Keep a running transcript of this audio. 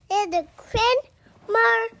the Quinn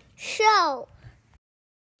Marr Show.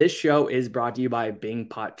 This show is brought to you by Bing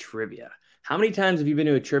Pot Trivia. How many times have you been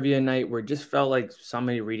to a trivia night where it just felt like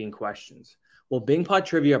somebody reading questions? Well, Bing Pot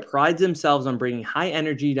Trivia prides themselves on bringing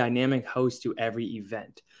high-energy, dynamic hosts to every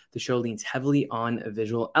event. The show leans heavily on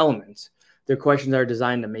visual elements. Their questions are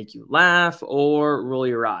designed to make you laugh or roll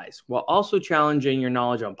your eyes, while also challenging your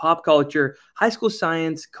knowledge on pop culture, high school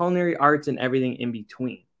science, culinary arts, and everything in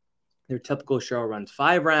between. Their typical show runs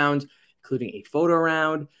 5 rounds, including a photo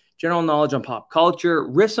round, general knowledge on pop culture,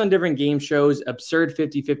 riffs on different game shows, absurd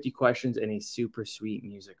 50-50 questions, and a super sweet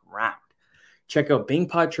music round. Check out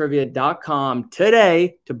bingpottrivia.com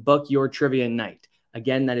today to book your trivia night.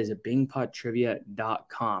 Again, that is at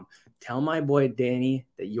bingpottrivia.com. Tell my boy Danny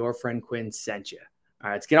that your friend Quinn sent you. All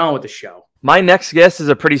right, let's get on with the show. My next guest is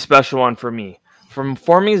a pretty special one for me. From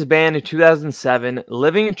forming his band in 2007,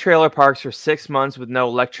 living in trailer parks for 6 months with no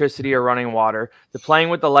electricity or running water, to playing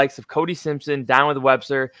with the likes of Cody Simpson, Down with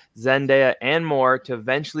Webster, Zendaya, and more, to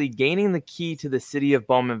eventually gaining the key to the city of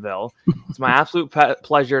Bowmanville. It's my absolute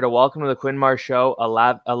pleasure to welcome to the Quinn Marr Show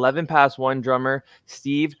 11 past 1 drummer,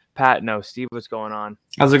 Steve Patenaude. Steve, what's going on?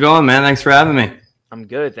 How's it going, man? Thanks for having me. I'm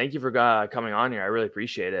good. Thank you for coming on here. I really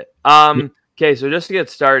appreciate it. Okay, so just to get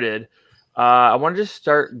started, I wanted to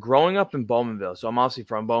start growing up in Bowmanville. So I'm obviously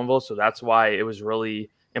from Bowmanville, so that's why it was really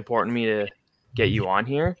important to me to get you on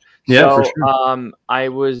here. Yeah, so, for sure. I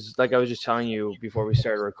was just telling you before we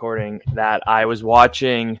started recording that I was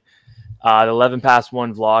watching the 11 past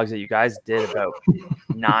 1 vlogs that you guys did about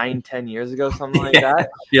 9-10 years ago, something like that.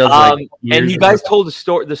 Feels like and you guys told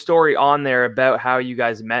the story on there about how you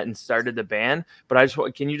guys met and started the band.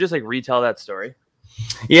 But can you just retell that story?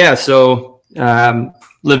 Yeah. So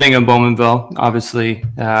living in Bowmanville, obviously,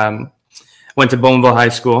 went to Bowmanville High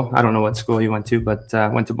School. I don't know what school you went to, but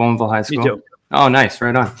went to Bowmanville High School. Me too. Oh, nice.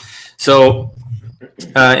 Right on. So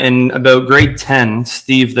in about grade 10,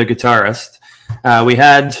 Steve, the guitarist, we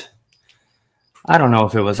had, I don't know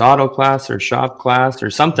if it was auto class or shop class or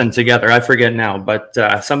something together. I forget now, but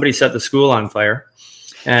somebody set the school on fire.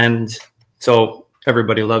 And so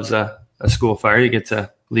everybody loves a school fire. You get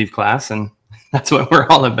to leave class, and that's what we're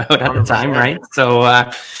all about at the time, right?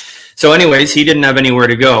 So anyways, he didn't have anywhere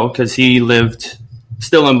to go because he lived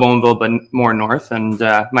still in Bowmanville, but more north. And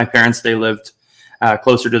my parents, they lived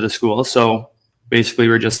closer to the school. So basically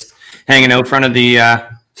we're just hanging out front of the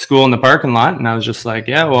school in the parking lot. And I was just like,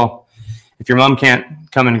 yeah, well, if your mom can't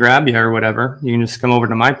come and grab you or whatever, you can just come over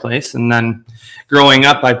to my place. And then growing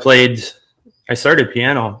up, I started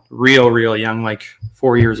piano real young, like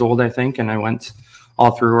 4 years old, I think. And I went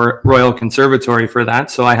all through Royal Conservatory for that.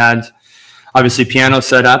 So I had obviously piano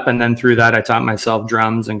set up, and then through that I taught myself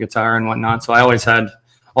drums and guitar and whatnot. So I always had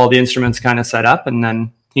all the instruments kind of set up. And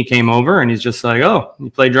then he came over and he's just like, "Oh, you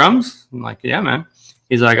play drums?" I'm like, "Yeah, man."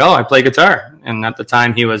 He's like, "Oh, I play guitar." And at the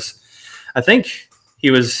time I think he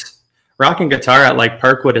was rocking guitar at like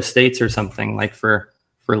Parkwood Estates or something, like for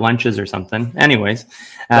lunches or something. Anyways,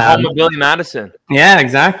 the home of Billy Madison. Yeah,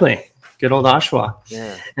 exactly. Good old Oshawa.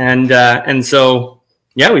 Yeah. And so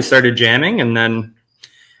yeah, we started jamming, and then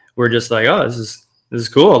we're just like, oh, this is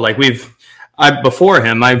cool. Like before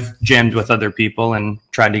him, I've jammed with other people and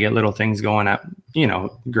tried to get little things going at,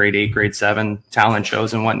 grade 8, grade 7 talent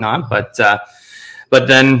shows and whatnot. But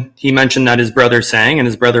then he mentioned that his brother sang, and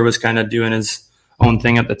his brother was kind of doing his own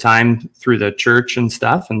thing at the time through the church and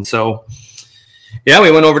stuff. And so, yeah,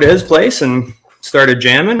 we went over to his place and started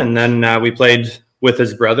jamming. And then we played with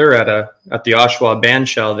his brother at the Oshawa band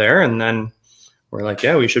shell there. And then we're like,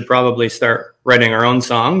 yeah, we should probably start writing our own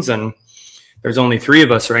songs. And there's only 3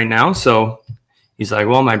 of us right now. So he's like,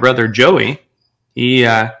 well, my brother Joey, he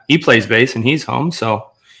plays bass and he's home.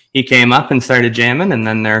 So he came up and started jamming. And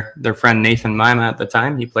then their friend Nathan Mima at the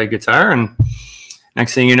time, he played guitar. And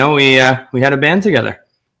next thing you know, we had a band together.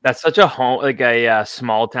 That's such a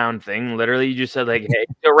small town thing. Literally, you just said hey,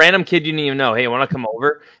 a random kid you didn't even know, hey, want to come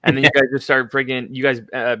over? And then you guys just start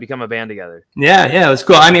become a band together. Yeah, it was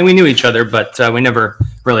cool. I mean, we knew each other, but we never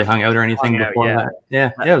really hung out or anything before that. Yeah,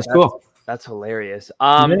 it was cool. That's hilarious.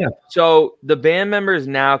 So the band members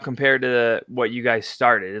now compared to what you guys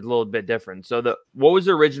started is a little bit different. So what was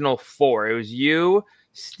the original 4? It was you,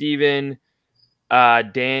 Steven,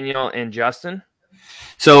 Daniel, and Justin.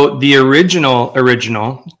 So the original,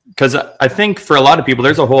 because I think for a lot of people,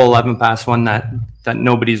 there's a whole 11 past 1 that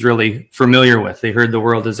nobody's really familiar with. They heard The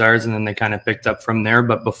World Is Ours, and then they kind of picked up from there.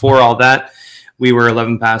 But before all that, we were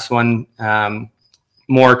 11 past 1,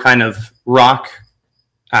 more kind of rock,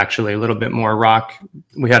 actually, a little bit more rock.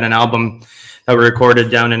 We had an album that we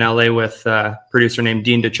recorded down in LA with a producer named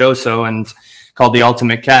Dean DiCioso and called The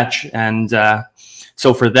Ultimate Catch. And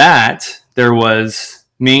so for that, there was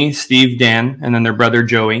me, Steve, Dan, and then their brother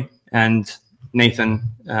Joey and Nathan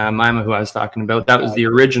Mima, who I was talking about. That was the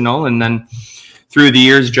original. And then through the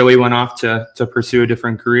years, Joey went off to pursue a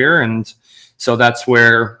different career. And so that's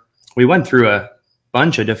where we went through a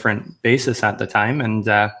bunch of different bassists at the time. And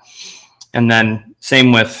then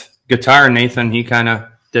same with guitar, Nathan, he kind of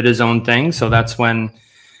did his own thing. So that's when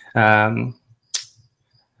Kyle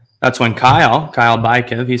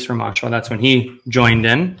Bykiv, he's from Oshawa, that's when he joined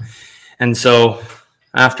in. And so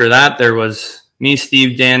after that, there was me,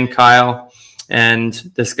 Steve, Dan, Kyle, and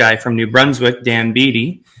this guy from New Brunswick, Dan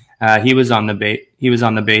Beatty. He was on the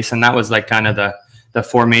bass, and that was like kind of the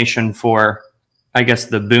formation for, I guess,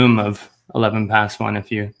 the boom of 11 Past One,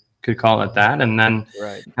 if you could call it that. And then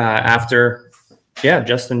after,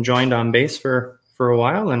 Justin joined on bass for a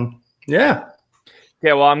while, and yeah.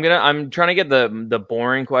 Yeah, well, I'm trying to get the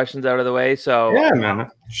boring questions out of the way. So yeah,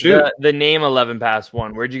 man, shoot. The name 11 Past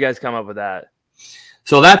One. Where'd you guys come up with that?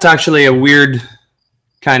 So that's actually a weird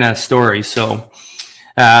kind of story. So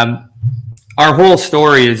our whole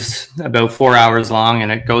story is about 4 hours long,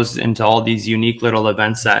 and it goes into all these unique little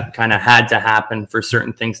events that kind of had to happen for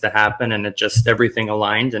certain things to happen, and it just everything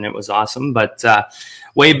aligned, and it was awesome. But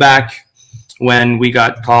way back when we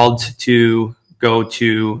got called to go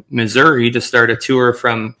to Missouri to start a tour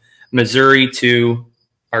from Missouri to,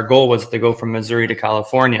 our goal was to go from Missouri to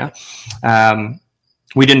California.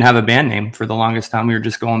 We didn't have a band name for the longest time. We were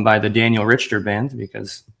just going by the Daniel Richter Band,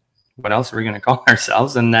 because what else are we going to call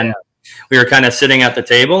ourselves? And then we were kind of sitting at the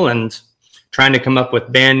table and trying to come up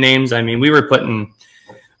with band names. I mean, we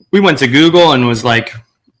went to Google and was like,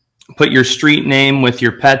 put your street name with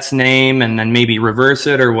your pet's name and then maybe reverse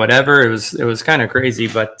it or whatever. It was kind of crazy,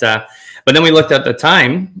 but then we looked at the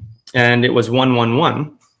time and it was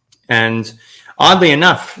 111. And oddly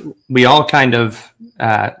enough, we all kind of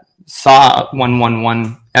saw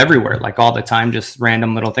 111 everywhere, like all the time, just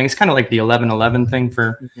random little things, kind of like the 1111 thing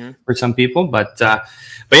for some people. But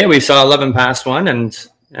yeah, we saw 11 Past One, and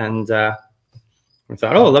we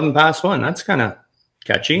thought, 11 Past One, that's kind of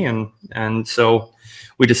catchy. And so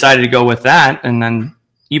we decided to go with that. And then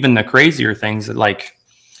even the crazier things, like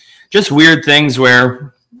just weird things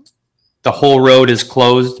where the whole road is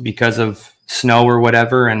closed because of snow or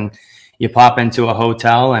whatever, and you pop into a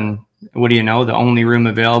hotel and what do you know, the only room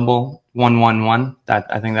available, 111. That,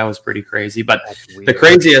 I think that was pretty crazy. But the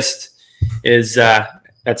craziest is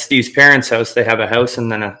at Steve's parents' house. They have a house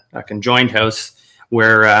and then a conjoined house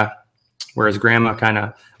where his grandma kind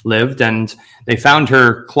of lived, and they found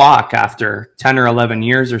her clock after 10 or 11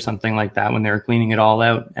 years or something like that when they were cleaning it all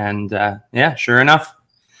out. And sure enough,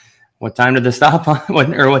 what time did the stop on?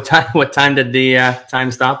 What time did the time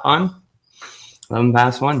stop on? 11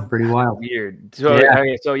 Past One. Pretty wild. Weird. So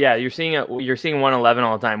you're seeing 111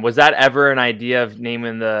 all the time. Was that ever an idea of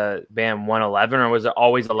naming the band 111, or was it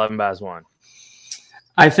always 11 Past One?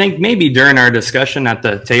 I think maybe during our discussion at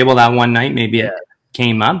the table that one night, maybe it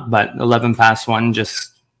came up, but 11 Past One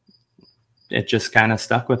just kind of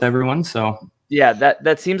stuck with everyone. So yeah,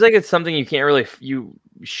 that seems like it's something you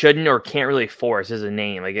shouldn't or can't really force as a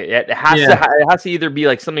name. Like it has to either be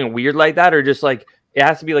like something weird like that, or just like it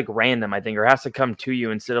has to be like random, I think, or it has to come to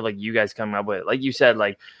you instead of like you guys coming up with it. Like you said,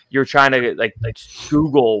 like you're trying to like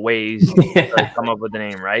Google ways to like, come up with the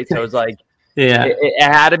name, right? So it's like it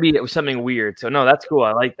had to be something weird. So no, that's cool.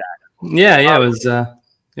 I like that. Yeah,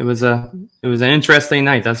 it was an interesting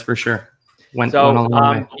night, that's for sure. Went a long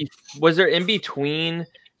way. Was there in between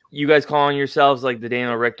you guys calling yourselves like the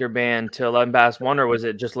Daniel Richter Band to 11 Past One, or was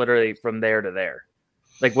it just literally from there to there?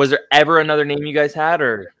 Like, was there ever another name you guys had,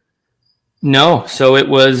 or? No, so it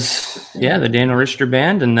was the Daniel Richter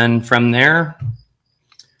Band, and then from there,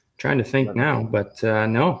 trying to think now, but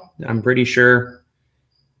no, I'm pretty sure.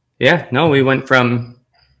 Yeah, no, we went from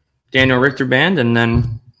Daniel Richter Band and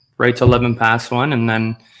then right to 11 Past One, and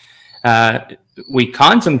then we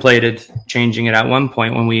contemplated changing it at one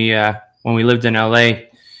point when we lived in LA.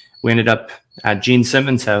 We ended up at Gene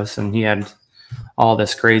Simmons' house, and he had all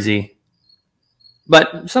this crazy,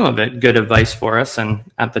 but some of it good advice for us. And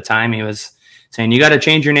at the time, he was saying, you got to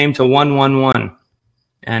change your name to 111.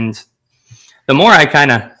 And the more I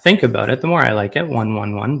kind of think about it, the more I like it,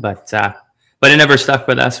 111. But it never stuck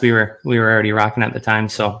with us. We were already rocking at the time.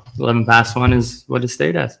 So 11 Past One is what it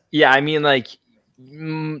stayed as. Yeah, I mean, like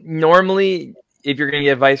normally, if you're going to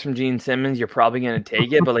get advice from Gene Simmons, you're probably going to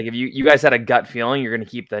take it. But like if you guys had a gut feeling, you're going to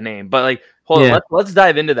keep the name. But like, hold on, let's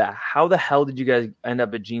dive into that. How the hell did you guys end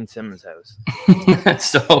up at Gene Simmons' house?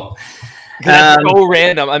 So that's so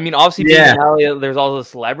random. I mean, obviously, in LA, there's all the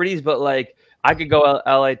celebrities, but like I could go to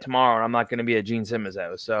LA tomorrow and I'm not going to be at Gene Simmons'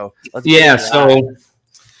 house. So let's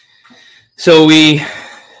so we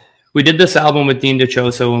we did this album with Dean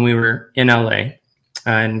DeChoso when we were in LA,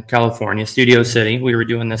 in California, Studio City. We were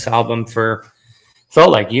doing this album for,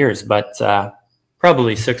 felt like years, but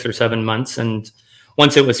probably 6 or 7 months. And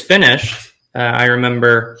once it was finished, I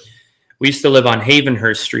remember we used to live on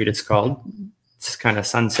Havenhurst Street, it's called. It's kind of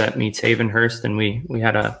Sunset meets Havenhurst, and we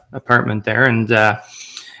had an apartment there.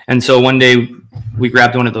 And so one day we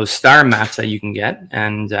grabbed one of those star maps that you can get,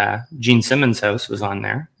 and Gene Simmons' house was on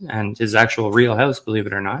there, and his actual real house, believe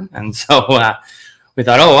it or not. And so we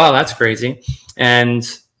thought, oh, wow, that's crazy. And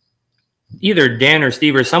either Dan or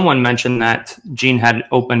Steve or someone mentioned that Gene had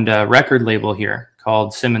opened a record label here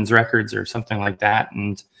called Simmons Records or something like that.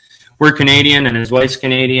 And we're Canadian and his wife's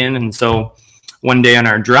Canadian. And so one day on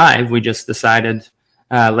our drive, we just decided,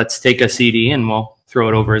 let's take a CD and we'll throw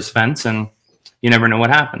it over his fence, and you never know what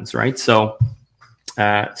happens, right? So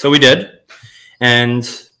we did,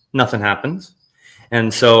 and nothing happened.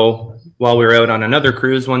 And so while we were out on another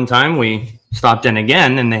cruise one time, we stopped in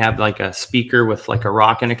again, and they have like a speaker with like a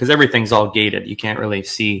rock in it, because everything's all gated. You can't really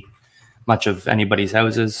see much of anybody's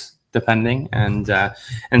houses, depending. And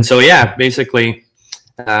so, yeah, basically,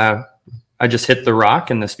 I just hit the rock,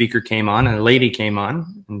 and the speaker came on, and a lady came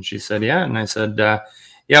on, and she said, yeah. And I said,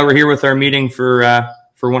 yeah, we're here with our meeting for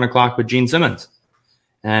 1 o'clock with Gene Simmons.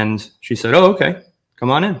 And she said, oh, okay,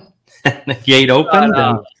 come on in. And the gate opened,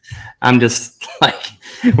 and I'm just like,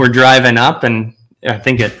 we're driving up, and I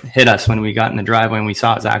think it hit us when we got in the driveway and we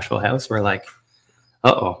saw his actual house. We're like,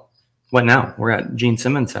 uh-oh, what now? We're at Gene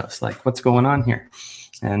Simmons' house. Like, what's going on here?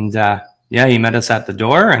 And yeah, he met us at the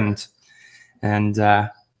door, and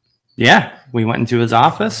yeah, we went into his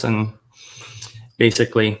office, and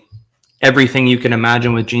basically everything you can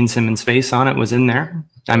imagine with Gene Simmons' face on it was in there.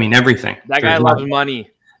 I mean, everything. That guy loves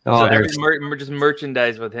money. Oh, so there's just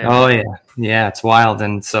merchandise with him. Oh yeah, yeah, it's wild.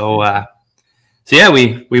 And so yeah,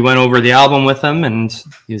 we went over the album with him, and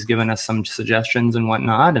he was giving us some suggestions and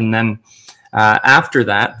whatnot. And then after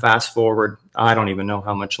that, fast forward, I don't even know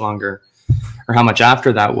how much longer or how much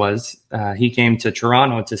after that was. He came to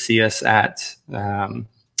Toronto to see us at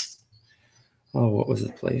what was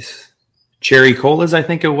the place? Cherry Cola's, I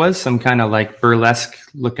think it was, some kind of like burlesque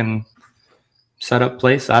looking setup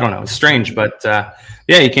place. I don't know. It's strange, but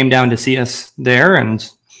yeah, he came down to see us there, and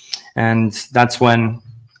that's when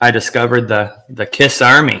I discovered the Kiss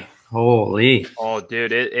Army. Holy! Oh,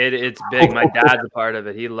 dude, it's big. My dad's a part of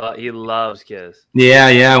it. He loves Kiss.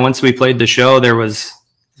 Yeah. Once we played the show, there was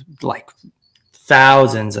like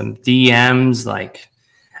thousands of DMs, like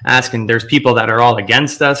asking. There's people that are all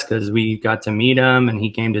against us because we got to meet him, and he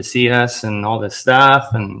came to see us, and all this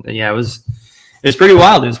stuff. And yeah, it was pretty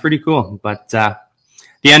wild. It was pretty cool. But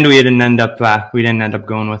the end, we didn't end up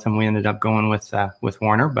going with him. We ended up going with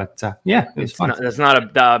Warner. But yeah, it was fun. That's not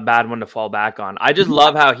a bad one to fall back on. I just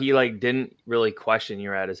love how he like didn't really question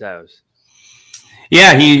you at his house.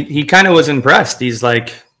 Yeah, he kind of was impressed. He's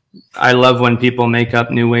like, I love when people make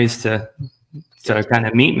up new ways to kind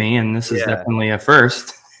of meet me, and this is definitely a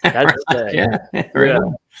first. That's yeah.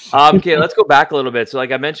 Okay, let's go back a little bit. So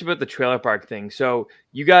like I mentioned about the trailer park thing. So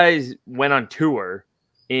you guys went on tour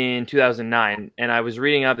in 2009, and I was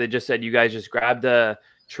reading up, they just said you guys just grabbed the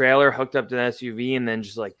trailer, hooked up to the SUV, and then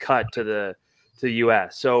just like cut to the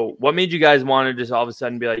US. So what made you guys want to just all of a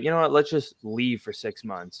sudden be like, you know what, let's just leave for 6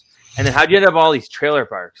 months? And then how'd you end up all these trailer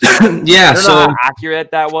parks? Yeah, I don't know how accurate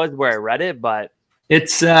that was where I read it, but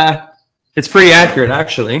it's pretty accurate,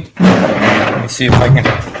 actually. Let me see if I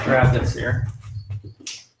can grab this here.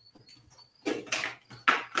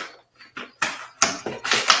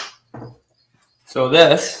 So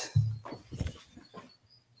this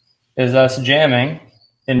is us jamming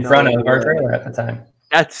in front of our trailer at the time.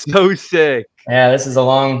 That's so sick. Yeah, this is a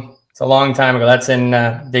long time ago. That's in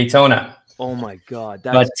Daytona. Oh my God.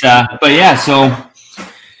 But yeah, so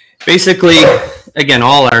basically, again,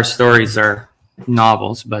 all our stories are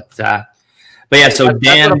novels, but yeah, so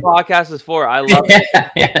Dan, that's what a podcast is for. I love it.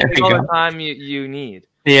 Yeah, Take all the time you need.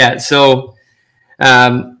 Yeah, so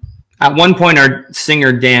at one point, our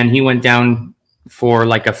singer Dan, he went down for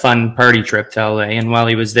like a fun party trip to LA, and while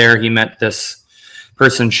he was there, he met this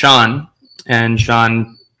person, Sean, and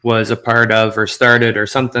Sean was a part of or started or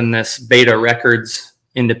something this Beta Records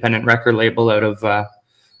independent record label out of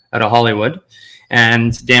Hollywood.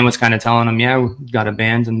 And Dan was kind of telling him, yeah, we got a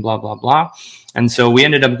band and blah blah blah. And so we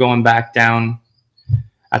ended up going back down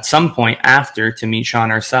at some point after to meet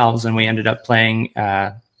Sean ourselves, and we ended up playing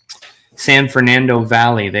San Fernando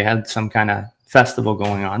Valley. They had some kind of festival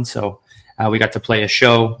going on, so we got to play a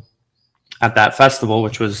show at that festival,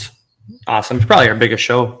 which was awesome. It's probably our biggest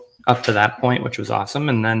show up to that point, which was awesome.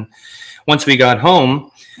 And then once we got home,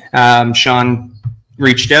 Sean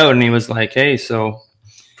reached out and he was like, hey, so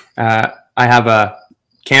I have a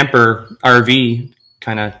camper RV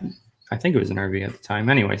kind of, I think it was an RV at the time.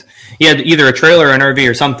 Anyways, he had either a trailer or an RV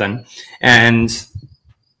or something. And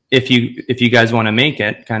if you guys want to make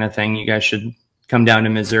it kind of thing, you guys should come down to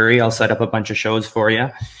Missouri. I'll set up a bunch of shows for you.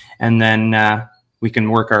 And then we can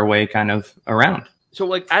work our way kind of around. So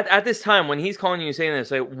like at this time when he's calling you saying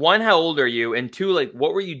this, like, one, how old are you? And two, like,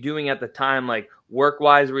 what were you doing at the time? Like, work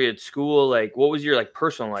wise, were you at school? Like, what was your like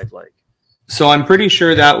personal life like? So I'm pretty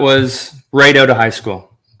sure that was right out of high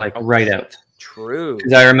school, like right out. True.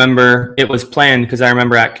 Because I remember it was planned, because I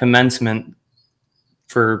remember at commencement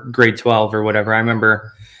for grade 12 or whatever, I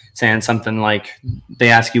remember saying something like, they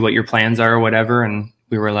ask you what your plans are or whatever. And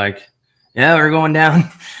we were like, yeah, we're going down.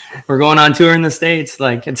 We're going on tour in the States.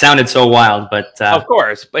 Like, it sounded so wild, but of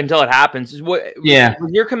course, until it happens. Yeah.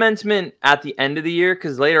 Was your commencement at the end of the year?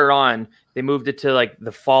 Because later on they moved it to like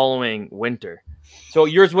the following winter. So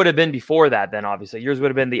yours would have been before that. Then obviously yours would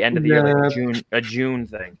have been the end of the year, like a June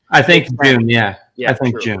thing. I think June. Yeah. I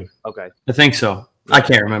think true. June. Okay. I think so. I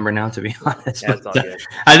can't remember now, to be honest. Yeah, but,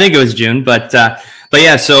 I think it was June, but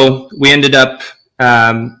yeah. So we ended up.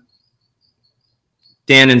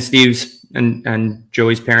 Dan and Steve's and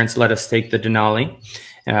Joey's parents let us take the Denali,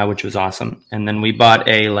 which was awesome. And then we bought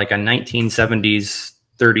a 1970s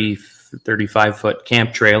 35 foot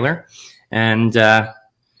camp trailer, and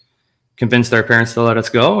convinced our parents to let us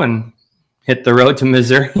go and hit the road to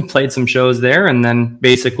Missouri. Played some shows there, and then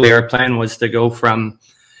basically our plan was to go from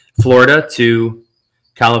Florida to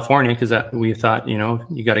California, because we thought,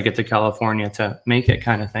 you got to get to California to make it,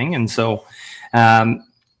 kind of thing. And so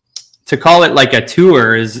to call it like a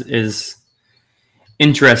tour is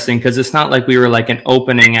interesting, because it's not like we were like an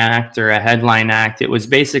opening act or a headline act. It was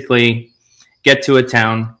basically get to a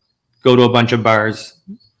town, go to a bunch of bars.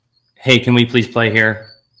 Hey, can we please play here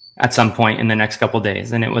at some point in the next couple of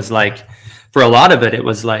days? And it was like, for a lot of it, it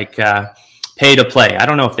was like pay to play. I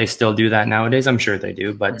don't know if they still do that nowadays. I'm sure they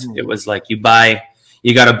do, but it was like you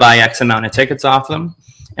got to buy X amount of tickets off them,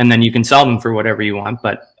 and then you can sell them for whatever you want,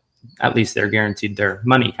 but at least they're guaranteed their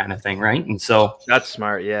money, kind of thing, right? And so that's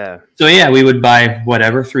smart, yeah. So yeah, we would buy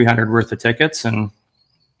whatever, 300 worth of tickets and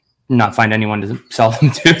not find anyone to sell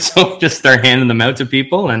them to, so just start handing them out to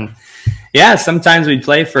people. And yeah, sometimes we'd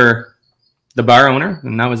play for the bar owner,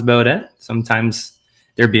 and that was about it. Sometimes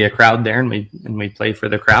there'd be a crowd there, and we'd play for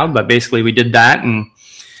the crowd. But basically, we did that, and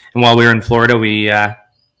while we were in Florida, we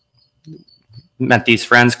met these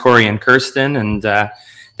friends, Corey and Kirsten, and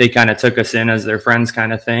they kind of took us in as their friends,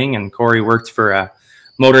 kind of thing. And Corey worked for a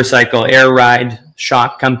motorcycle air ride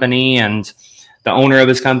shock company, and the owner of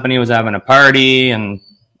his company was having a party, and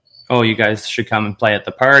you guys should come and play at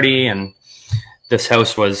the party. And this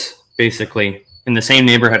house was basically in the same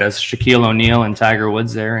neighborhood as Shaquille O'Neal and Tiger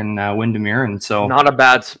Woods there in Windermere. And so not a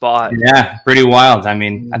bad spot. Yeah, pretty wild. I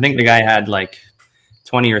mean, I think the guy had like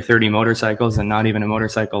 20 or 30 motorcycles and not even a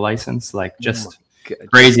motorcycle license, like just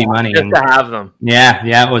crazy money. Just to have them.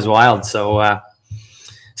 Yeah, it was wild. So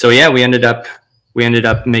yeah, we ended up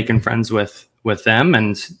making friends with them,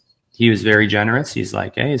 and he was very generous. He's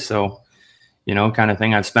like, hey, so, kind of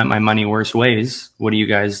thing, I've spent my money worse ways. What are you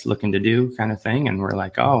guys looking to do, kind of thing? And we're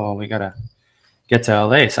like, oh, well, we got to get to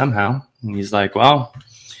LA somehow. And he's like, well,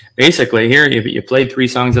 basically here, if you played 3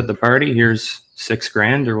 songs at the party, here's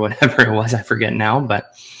 $6,000 or whatever it was. I forget now,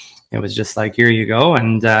 but it was just like, here you go.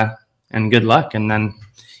 And good luck. And then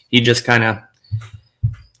he just kind of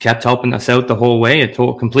kept helping us out the whole way. A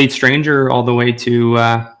complete stranger all the way to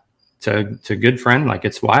good friend. Like,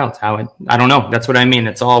 it's wild how I don't know. That's what I mean.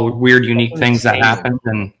 It's all weird, unique things that happened.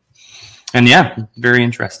 And yeah, very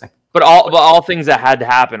interesting. But all things that had to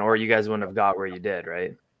happen, or you guys wouldn't have got where you did,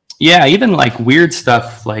 right? Yeah, even like weird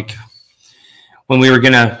stuff. Like when we were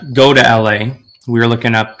going to go to LA, we were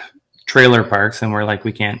looking up trailer parks, and we're like,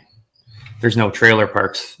 there's no trailer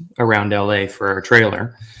parks around LA for a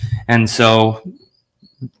trailer. And so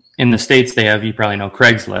in the States, they have, you probably know,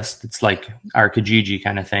 Craigslist. It's like our Kijiji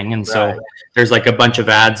kind of thing. And so there's like a bunch of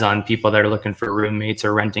ads on people that are looking for roommates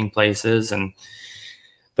or renting places. And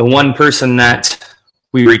the one person that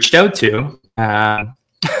we reached out to,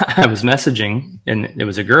 I was messaging, and it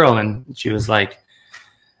was a girl, and she was like,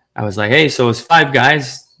 I was like, hey, so is 5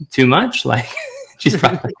 guys too much? Like, she's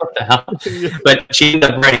probably like, what the hell? But she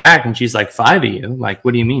ended up writing back, and she's like, 5 of you? Like,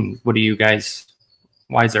 what do you mean? What do you guys,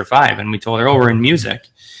 why is there 5? And we told her, we're in music.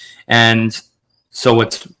 And so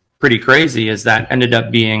what's pretty crazy is that ended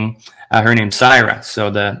up being her name's Syra. So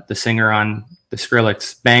the singer on the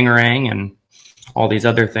Skrillex Bangarang and all these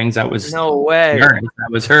other things, that was no way.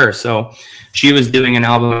 That was her. So she was doing an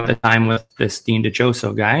album at the time with this Dean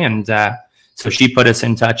DiCioso guy. And so she put us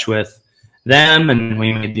in touch with them, and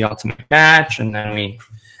we made the ultimate match. And then we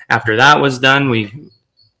after that was done,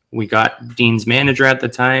 we got Dean's manager at the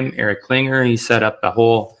time, Eric Klinger. He set up a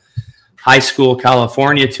whole high school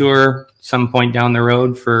California tour some point down the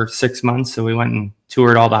road for 6 months. So we went and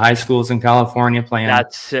toured all the high schools in California playing.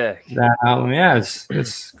 That's sick. That album. Yeah,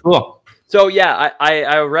 it's cool. So yeah,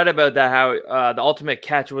 I read about that, how the Ultimate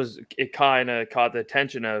Catch it kind of caught the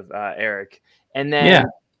attention of Eric, and then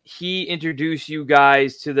he introduced you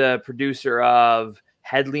guys to the producer of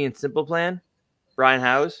Headley and Simple Plan, Brian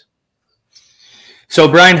Howes. So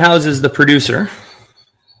Brian Howes is the producer.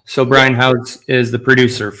 So Brian Howes is the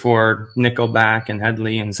producer for Nickelback and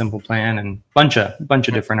Headley and Simple Plan and bunch of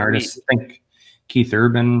different artists. I think Keith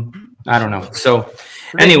Urban. I don't know. So,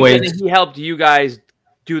 anyways, he helped you guys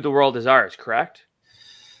do The World Is Ours, correct?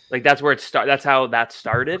 Like that's where it started. That's how that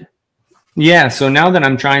started. Yeah. So now that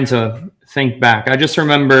I'm trying to think back, I just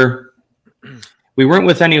remember we weren't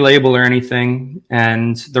with any label or anything,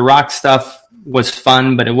 and the rock stuff was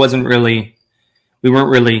fun, but it wasn't really. We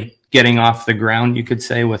weren't really getting off the ground, you could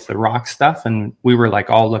say, with the rock stuff, and we were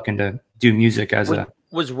like all looking to do music as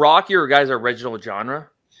was rock your guys' original genre?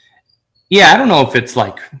 Yeah, I don't know if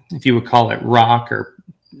you would call it rock or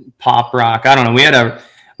pop rock. I don't know. We had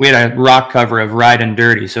a rock cover of Ride and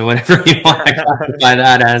Dirty, so whatever you want to classify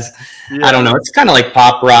that as. Yeah. I don't know. It's kind of like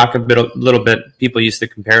pop rock a little bit. People used to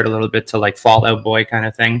compare it a little bit to like Fall Out Boy kind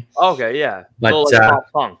of thing. Okay, yeah. But like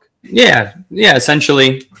pop punk. Yeah,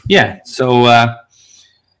 essentially, yeah.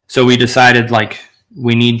 So we decided like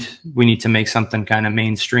we need to make something kind of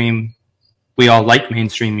mainstream. We all like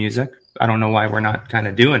mainstream music. I don't know why we're not kind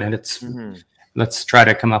of doing it. It's let's try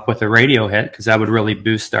to come up with a radio hit, because that would really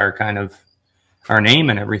boost our name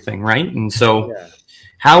and everything, right? And so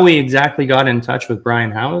how we exactly got in touch with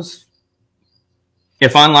Brian Howes,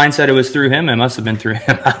 if online said it was through him, it must have been through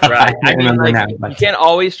him. Right. I mean, you can't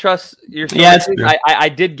always trust your sources. Yeah, I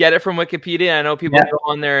did get it from Wikipedia. I know people go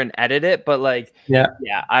on there and edit it, but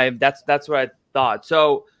that's what I thought.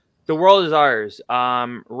 So The World Is Ours.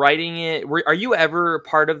 Writing it. Are you ever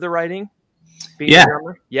part of the writing? Yeah,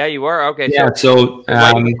 you are. Okay. Yeah. So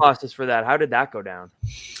the process for that. How did that go down?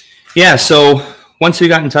 Yeah. So once we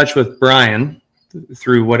got in touch with Brian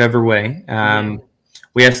through whatever way,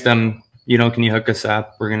 we asked them, can you hook us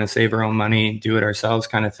up? We're going to save our own money, do it ourselves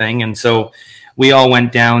kind of thing. And so we all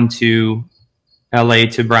went down to LA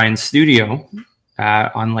to Brian's studio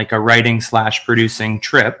on like a writing/producing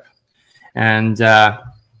trip. And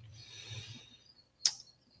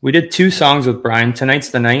we did 2 songs with Brian, Tonight's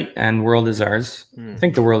the Night and World Is Ours. I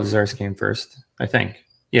think The World Is Ours came first. I think.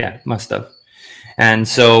 Yeah, must have. And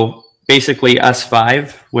so basically us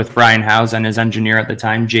 5 with Brian Howes and his engineer at the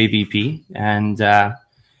time, JVP. And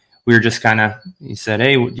we were just he said,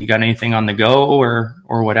 hey, you got anything on the go or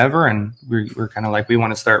whatever? And we're kind of like, we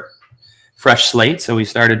want to start fresh slate. So we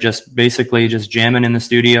started just jamming in the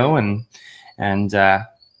studio and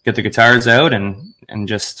get the guitars out and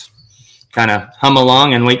just kind of hum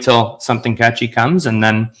along and wait till something catchy comes. And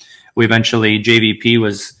then we eventually, JVP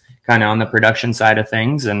was kind of on the production side of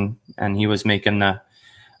things, and he was making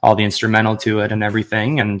all the instrumental to it and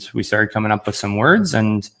everything. And we started coming up with some words.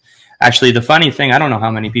 And actually, the funny thing, I don't know how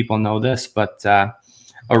many people know this, but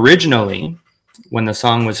originally, when the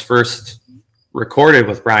song was first recorded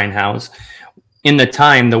with Brian Howes, in the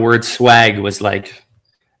time, the word swag was like,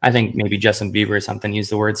 I think maybe Justin Bieber or something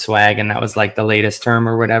used the word swag, and that was like the latest term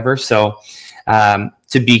or whatever. So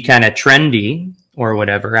to be kind of trendy or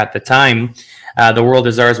whatever at the time, The World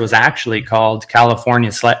Is Ours was actually called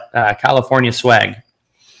California Swag.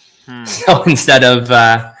 So instead of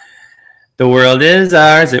The World Is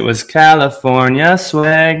Ours, it was California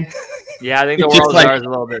Swag. Yeah, I think The World Is Ours a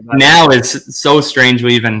little bit better. Now it's so strange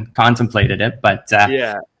we even contemplated it, but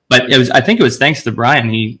but I think it was thanks to Brian.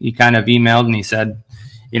 He kind of emailed and he said,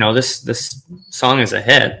 this song is a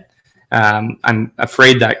hit. I'm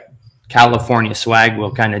afraid that California Swag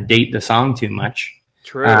will kind of date the song too much.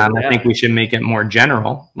 True. I think we should make it more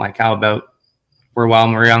general. Like, how about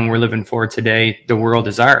while we're young, we're living for today, the world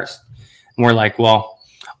is ours. And we're like, well,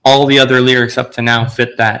 all the other lyrics up to now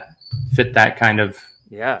fit that kind of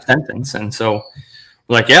sentence. And so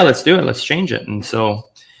we're like, yeah, let's do it. Let's change it. And so,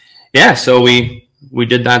 so we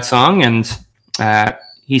did that song, and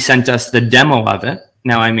he sent us the demo of it.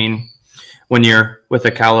 Now, I mean, when you're with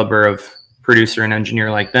a caliber of producer and engineer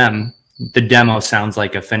like them, the demo sounds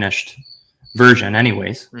like a finished version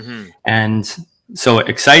anyways. Mm-hmm. And so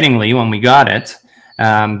excitingly, when we got it,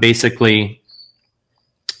 basically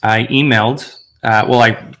I emailed,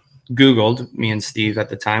 I Googled, me and Steve at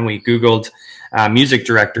the time, we Googled music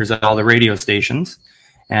directors at all the radio stations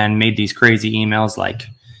and made these crazy emails like,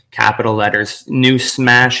 capital letters, new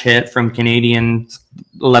smash hit from Canadian,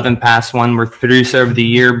 11 past 1, with producer of the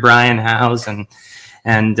year, Brian Howes.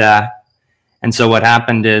 And so what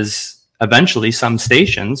happened is eventually some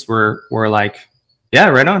stations were like, yeah,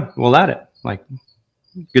 right on, we'll add it. Like,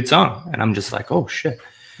 good song. And I'm just like, oh shit.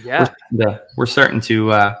 Yeah. We're starting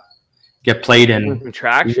to get played in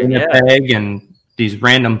traction, Winnipeg and these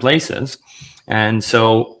random places. And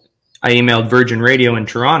so I emailed Virgin Radio in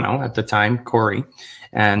Toronto at the time, Corey,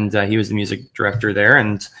 and he was the music director there.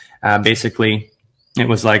 And basically it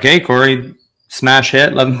was like, hey, Corey, smash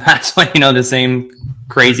hit, 11 past 1, the same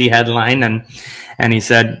crazy headline. And he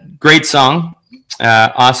said, great song.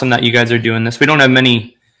 Awesome that you guys are doing this. We don't have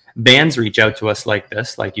many bands reach out to us like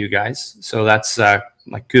this, like you guys. So that's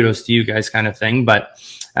like kudos to you guys kind of thing. But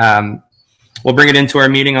we'll bring it into our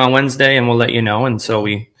meeting on Wednesday and we'll let you know. And so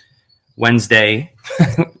Wednesday,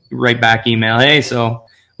 right back email, hey, so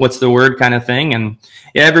what's the word kind of thing? And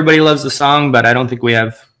yeah, everybody loves the song, but I don't think we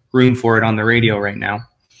have room for it on the radio right now.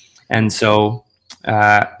 And so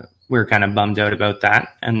we were kind of bummed out about that.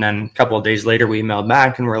 And then a couple of days later, we emailed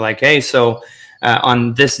back and we're like, hey, so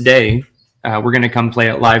on this day, we're going to come play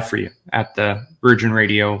it live for you at the Virgin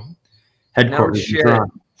Radio headquarters. No,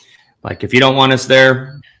 like, if you don't want us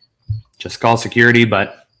there, just call security,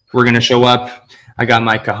 but we're going to show up. I got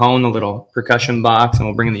my cajon, a little percussion box, and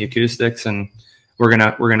we'll bring in the acoustics, and we're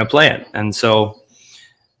gonna play it. And so,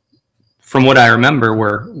 from what I remember,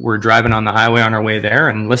 we're driving on the highway on our way there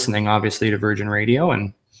and listening, obviously, to Virgin Radio.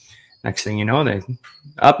 And next thing you know, they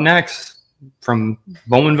up next from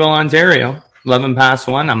Bowmanville, Ontario, 11 past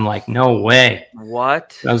 1. I'm like, no way.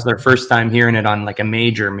 What? That was their first time hearing it on like a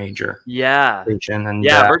major station. And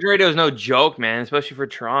Virgin Radio is no joke, man, especially for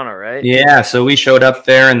Toronto, right? Yeah. So we showed up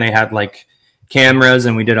there and they had like cameras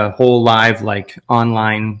and we did a whole live like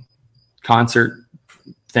online concert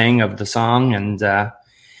thing of the song. And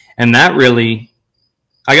that really,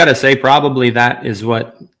 I got to say, probably that is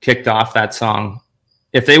what kicked off that song.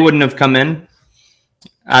 If they wouldn't have come in,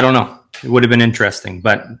 I don't know. It would have been interesting,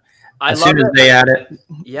 but as soon as they had it,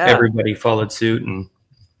 everybody followed suit, and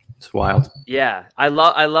it's wild. Yeah, I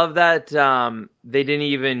love that they didn't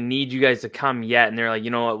even need you guys to come yet, and they're like, you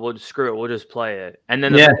know what, we'll just screw it, we'll just play it. And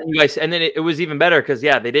then you guys, and then it was even better because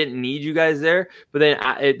they didn't need you guys there, but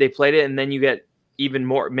then they played it, and then you get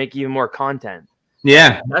make even more content.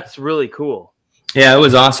 Yeah, that's really cool. Yeah, it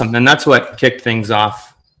was awesome, and that's what kicked things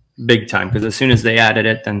off big time. Because as soon as they added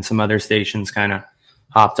it, then some other stations kind of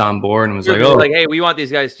hopped on board and was like, hey, we want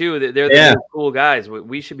these guys too. They're the cool guys.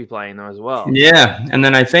 We should be playing them as well. Yeah. And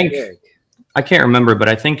then I think, I can't remember, but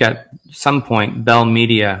I think at some point Bell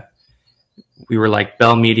Media, we were like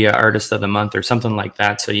Bell Media Artist of the Month or something like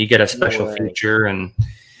that. So you get a special feature. And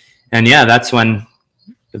yeah, that's when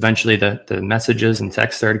eventually the messages and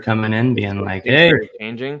texts started coming in being like, hey.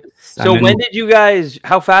 Changing. So when did you guys,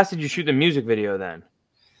 how fast did you shoot the music video then?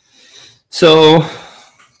 So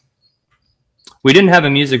we didn't have a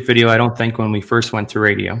music video, I don't think, when we first went to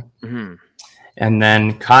radio. Mm-hmm. And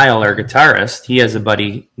then Kyle, our guitarist, he has a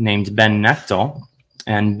buddy named Ben Nechtel.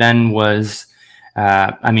 And Ben was,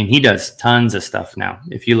 he does tons of stuff now.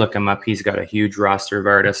 If you look him up, he's got a huge roster of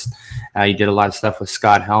artists. He did a lot of stuff with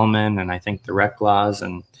Scott Hellman and I think the Rec Laws.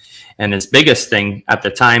 And his biggest thing at the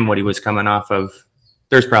time, what he was coming off of,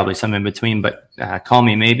 there's probably some in between, but Call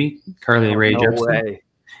Me Maybe, Carly Rae Jepsen.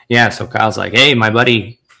 Yeah, so Kyle's like, hey, my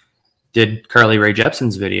buddy did Carly Rae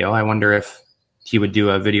Jepsen's video. I wonder if he would do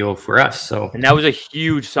a video for us. So, and that was a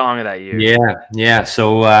huge song of that year. Yeah.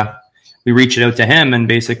 So we reached out to him, and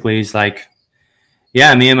basically he's like,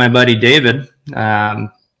 "Yeah, me and my buddy David,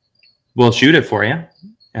 we'll shoot it for you.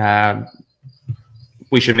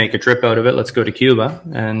 We should make a trip out of it. Let's go to Cuba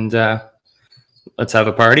and let's have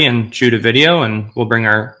a party and shoot a video, and we'll bring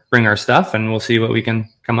our stuff, and we'll see what we can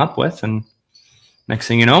come up with." And next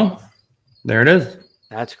thing you know, there it is.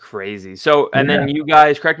 That's crazy. So, and then you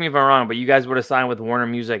guys, correct me if I'm wrong, but you guys would have signed with Warner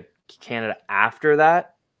Music Canada after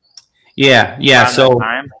that? Yeah. So,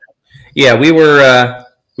 we were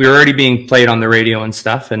already being played on the radio and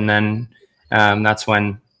stuff, and then that's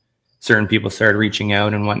when certain people started reaching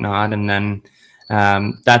out and whatnot, and then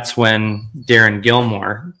that's when Darren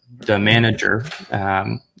Gilmore, the manager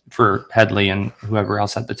for Headley and whoever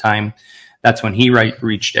else at the time, that's when he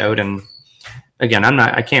reached out. And again,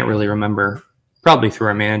 I can't really remember. Probably through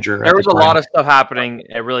our manager. There was a lot of stuff happening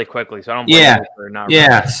really quickly, so I don't blame you for not.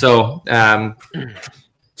 Yeah. So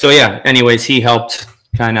anyways, he helped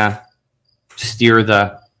kind of steer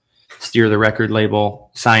the record label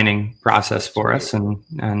signing process for us, and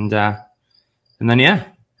then this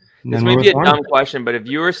may be a dumb question, but if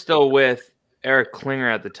you were still with Eric Klinger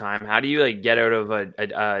at the time. How do you like get out of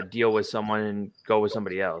a deal with someone and go with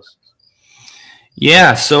somebody else?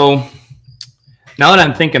 Yeah. So now that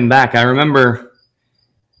I'm thinking back, I remember.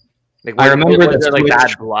 Like, Was there like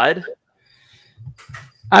bad blood?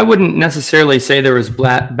 I wouldn't necessarily say there was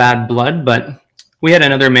bad blood, but we had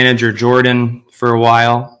another manager, Jordan, for a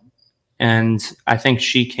while, and I think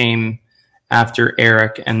she came after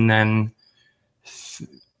Eric, and then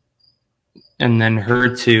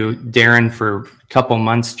her to Darren for a couple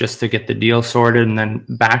months just to get the deal sorted, and then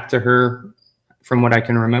back to her. From what I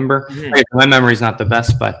can remember, my memory's not the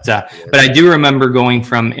best, but I do remember going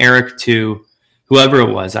from Eric to whoever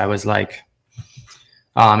it was. I was like,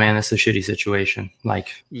 oh man, that's a shitty situation. Like,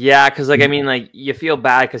 yeah, because like I mean, like you feel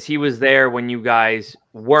bad because he was there when you guys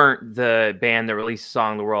weren't the band that released the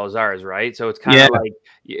song "The World Is Ours," right? So it's kind of like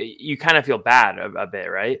you kind of feel bad a bit,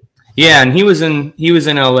 right? Yeah, and he was in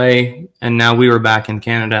LA, and now we were back in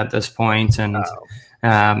Canada at this point, and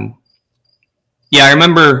yeah, I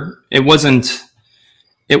remember it wasn't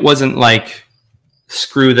like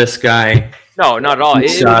screw this guy. No, not at all. It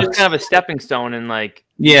was just kind of a stepping stone, and like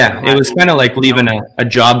it was kind of like leaving a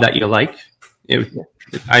job that you like.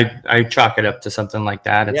 I chalk it up to something like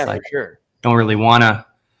that. It's like, for sure. Don't really want to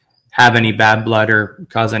have any bad blood or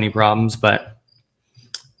cause any problems, but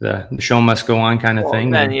the show must go on kind of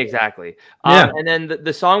thing. Then, exactly. And then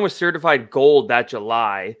the song was certified gold that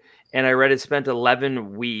July, and I read it spent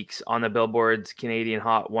 11 weeks on the Billboard's Canadian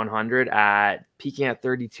Hot 100 peaking at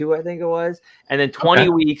 32, I think it was, and then 20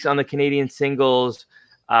 weeks on the Canadian singles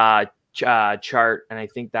chart, and I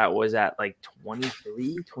think that was at like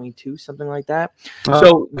 23, 22, something like that.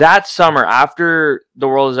 So that summer, after The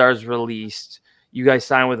World Is Ours released, you guys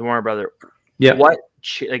signed with Warner Brothers. Yeah.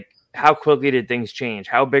 How quickly did things change?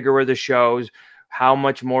 How bigger were the shows? How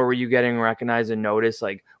much more were you getting recognized and noticed?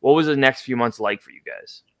 Like, what was the next few months like for you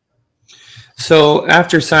guys? So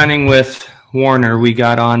after signing with Warner, we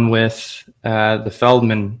got on with the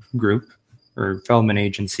Feldman Group or Feldman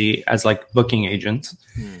Agency as like booking agents.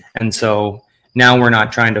 And so now we're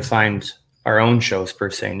not trying to find our own shows per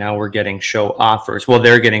se. Now we're getting show offers. Well,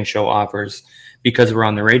 they're getting show offers because we're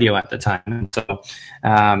on the radio at the time. And so,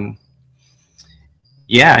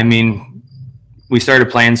 yeah, I mean, we started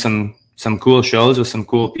playing some cool shows with some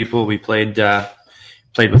cool people. We played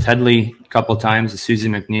with Headley a couple of times, with Susie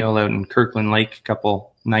McNeil out in Kirkland Lake a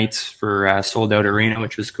couple nights for Sold Out Arena,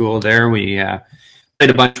 which was cool there. We played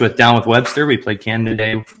a bunch with Down with Webster. We played Canada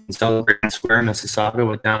Day in Celebration Square, Mississauga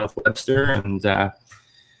with Down with Webster, and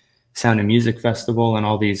Sound of Music Festival, and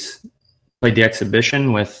all these. Played the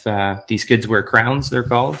exhibition with These Kids Wear Crowns, they're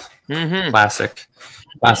called. Classic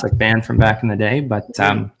band from back in the day. But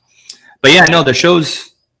yeah, no, the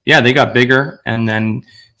shows, they got bigger. And then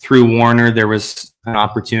through Warner, there was an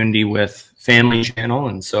opportunity with Family Channel.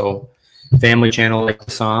 And so Family Channel liked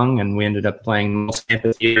the song, and we ended up playing most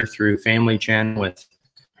amphitheater through Family Channel with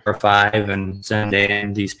R5 and Zendaya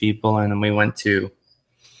and these people. And then we went to,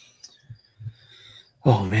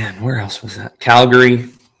 oh man, where else was that? Calgary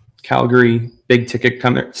big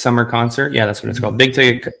ticket summer concert. Yeah, that's what it's called. Big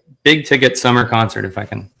ticket summer concert. If I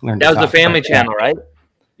can learn. That was the Family Channel, right?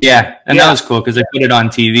 Yeah, and that was cool because they put it on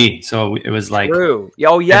TV, so it was like true.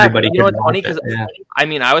 Oh yeah, everybody. You know what's funny? Because I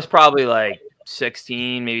mean, I was probably like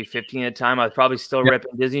 16, maybe 15 at the time. I was probably still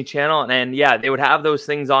ripping Disney Channel, and they would have those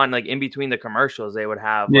things on like in between the commercials. They would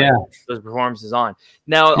have those performances on.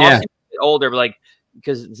 Now, also older, but like.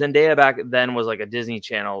 Because Zendaya back then was like a Disney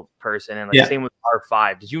Channel person, and like same with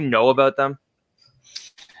R5. Did you know about them?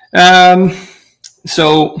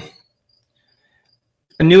 So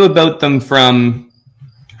I knew about them from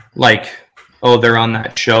like, oh, they're on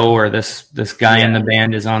that show, or this guy in the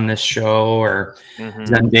band is on this show, or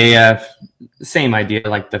Zendaya. Same idea,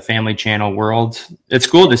 like the Family Channel world. It's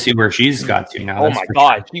cool to see where she's got to now. Oh my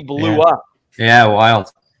God, she blew up. Yeah,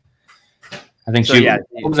 wild. I think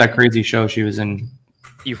what was that crazy show she was in?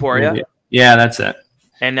 Euphoria? Yeah, that's it.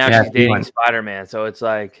 And now she's dating Spider-Man, so it's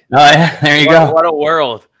like... Oh, yeah, there you go. What a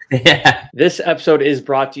world. Yeah. This episode is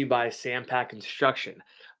brought to you by Sampak Construction.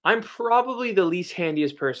 I'm probably the least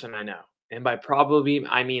handiest person I know. And by probably,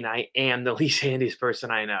 I mean I am the least handiest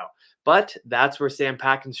person I know. But that's where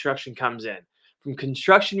Sampak Construction comes in. From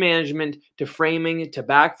construction management to framing to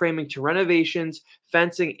back framing to renovations,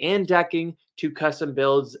 fencing and decking to custom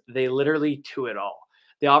builds, they literally do it all.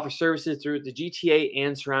 They offer services through the GTA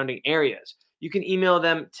and surrounding areas. You can email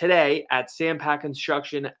them today at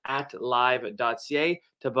sampatconstruction@live.ca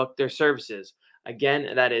to book their services.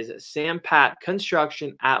 Again, that is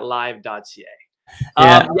sampatconstruction@live.ca.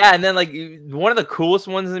 And then like one of the coolest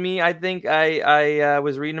ones to me, I think I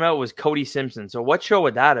was reading about was Cody Simpson. So what show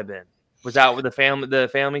would that have been? Was that with the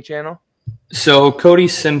Family Channel? So Cody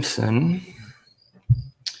Simpson,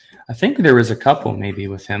 I think there was a couple maybe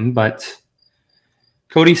with him, but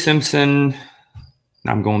Cody Simpson,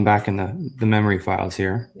 I'm going back in the memory files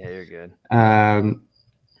here. Yeah, you're good.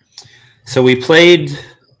 So we played,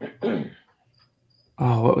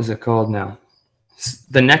 what was it called now?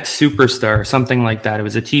 The Next Superstar, something like that. It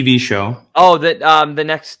was a TV show. Oh, the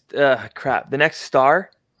next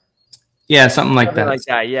star. Yeah, something like Something that. like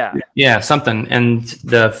that, yeah. Yeah, something. And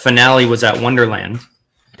the finale was at Wonderland.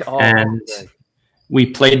 Oh, And we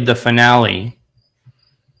played the finale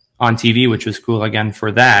on TV, which was cool again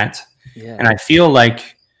for that. yeah. And I feel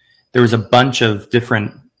like there was a bunch of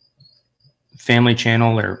different Family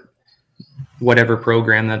Channel or whatever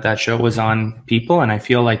program that show was on people, and I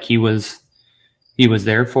feel like he was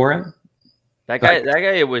there for it. That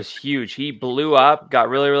guy was huge. He blew up, got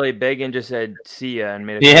really, really big, and just said "see ya" and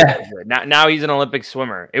made it. Yeah. Now he's an Olympic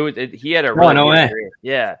swimmer. He had a really no way. Career.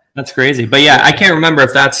 Yeah, that's crazy. But yeah, I can't remember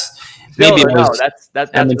if that's maybe it was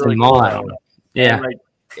that's Edmonton really Mall. cool. I don't know. Yeah,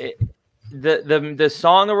 the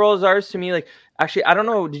song "The Royal Czars" to me, like, actually, I don't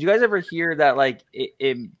know. Did you guys ever hear that? Like,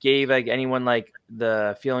 it gave like anyone like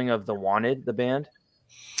the feeling of The Wanted, the band.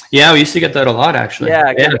 Yeah, we used to get that a lot, actually.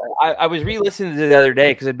 Yeah. I was re-listening to it the other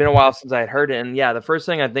day because it'd been a while since I had heard it, and yeah, the first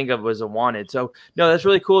thing I think of was a Wanted. So no, that's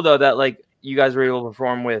really cool though that like you guys were able to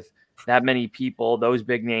perform with that many people, those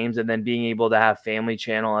big names, and then being able to have Family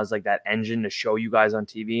Channel as like that engine to show you guys on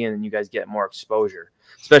TV, and then you guys get more exposure.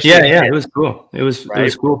 Especially, it was cool. It was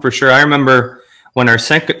cool for sure. I remember when our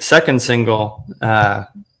second single, Tonight's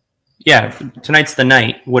the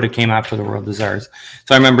Night would have came after The World Is Ours.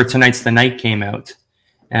 So I remember Tonight's the Night came out.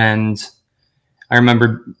 And I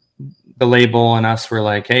remember the label and us were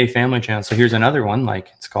like, hey, Family Channel, so here's another one. Like,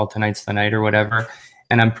 it's called Tonight's the Night or whatever.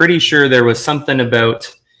 And I'm pretty sure there was something about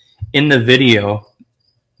in the video,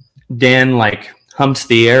 Dan like humps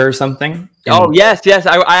the air or something. Oh, yes.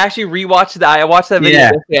 I actually rewatched that. I watched that video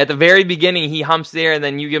yesterday. At the very beginning. He humps the air, and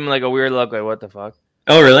then you give him like a weird look, like, what the fuck?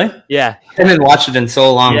 Oh, really? Yeah. I haven't watched it in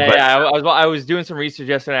so long. I was doing some research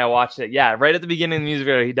yesterday. I watched it. Yeah, right at the beginning of the music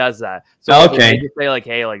video, he does that. So okay. They say like,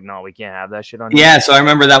 hey, like, no, we can't have that shit on. Yeah, so I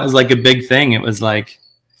remember that was like a big thing. It was like,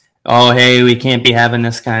 oh, hey, we can't be having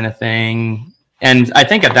this kind of thing. And I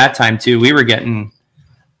think at that time too, we were getting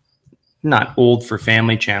not old for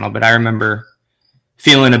Family Channel, but I remember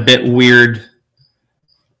feeling a bit weird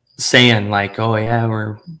saying like, oh yeah,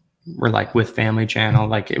 we're like with Family Channel.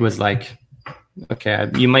 Like it was like, okay,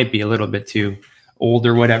 you might be a little bit too old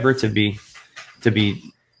or whatever to be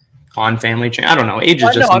on Family Channel. I don't know. Age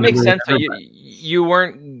is just. No, it makes sense. So you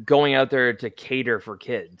weren't going out there to cater for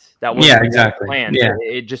kids. That wasn't exactly. Planned. Yeah,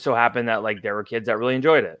 it just so happened that like there were kids that really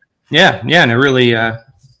enjoyed it. Yeah, and it really,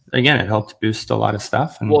 again, it helped boost a lot of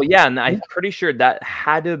stuff. And, and I'm pretty sure that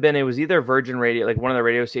had to have been. It was either Virgin Radio, like one of the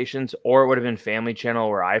radio stations, or it would have been Family Channel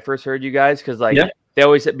where I first heard you guys, because like. Yeah. They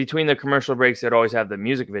always, between the commercial breaks, they'd always have the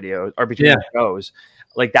music videos, or between the shows.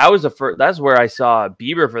 Like that was the first. That's where I saw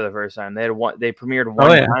Bieber for the first time. They premiered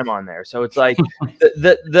one time on there. So it's like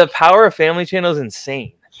the power of Family Channel is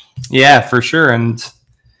insane. Yeah, for sure. And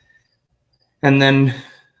then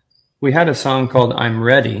we had a song called "I'm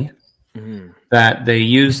Ready" that they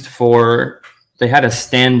used they had a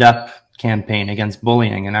stand-up campaign against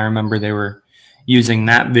bullying, and I remember they were using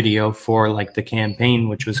that video for like the campaign,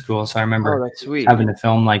 which was cool. So I remember having to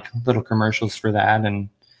film like little commercials for that. And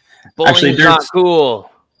actually, not cool.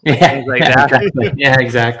 Yeah, like that. Exactly. Yeah,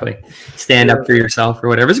 exactly. Stand up for yourself or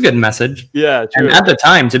whatever. It's a good message. Yeah, true. And at the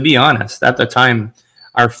time, to be honest,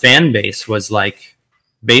 our fan base was like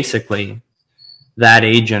basically that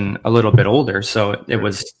age and a little bit older. So it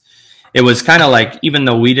was kind of like, even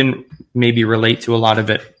though we didn't maybe relate to a lot of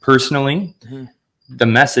it personally, the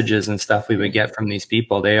messages and stuff we would get from these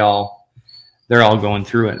people, they're all going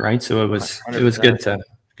through it, right? So it was 100%. It was good to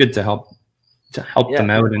help them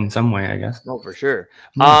out in some way, I guess. Oh, for sure.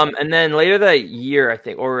 And then later that year, I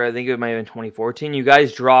think it might have been 2014, you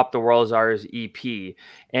guys dropped the World Is Ours EP,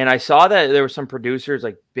 and I saw that there were some producers,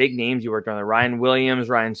 like big names you worked on, Ryan Williams,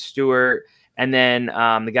 Ryan Stewart, and then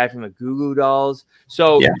the guy from the Goo Goo Dolls.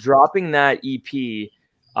 So dropping that EP,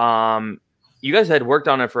 you guys had worked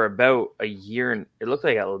on it for about a year, and it looked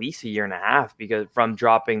like at least a year and a half because from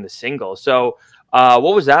dropping the single. So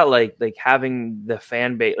what was that like having the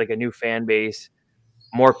fan base, like a new fan base,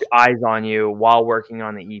 more eyes on you while working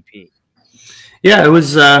on the EP? Yeah, it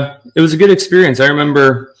was a good experience. I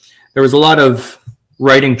remember there was a lot of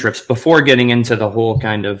writing trips before getting into the whole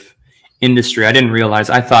kind of industry. I didn't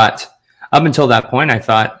realize, I thought up until that point, I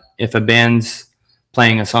thought if a band's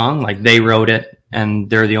playing a song, like they wrote it, and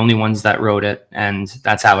they're the only ones that wrote it, and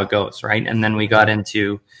that's how it goes, right? And then we got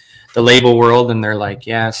into the label world, and they're like,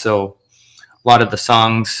 yeah, so lot of the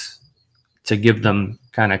songs, to give them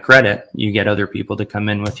kind of credit, you get other people to come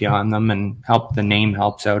in with you on them and help. The name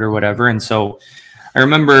helps out or whatever. And so I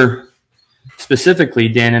remember specifically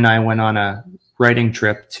Dan and I went on a writing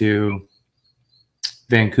trip to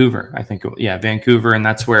Vancouver, I think. Yeah, Vancouver. And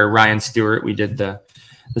that's where Ryan Stewart, we did the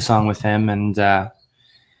song with him. And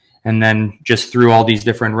then just through all these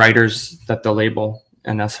different writers that the label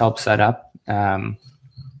and us helped set up.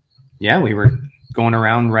 We were going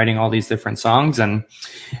around writing all these different songs, and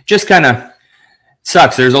just kind of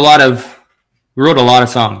sucks. We wrote a lot of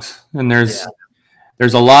songs, and there's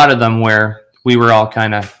a lot of them where we were all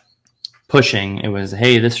kind of pushing. It was,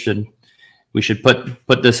 hey, we should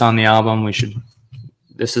put this on the album.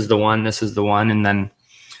 This is the one. And then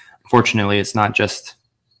fortunately it's not just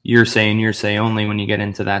you're say only when you get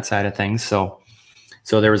into that side of things. So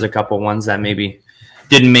there was a couple ones that maybe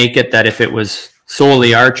didn't make it, that if it was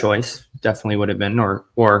solely our choice, definitely would have been,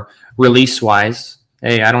 or release wise,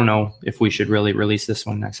 hey, I don't know if we should really release this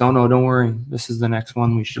one next. Oh no, don't worry, this is the next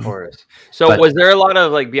one we should. So was there a lot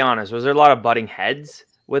of, like, be honest, was there a lot of butting heads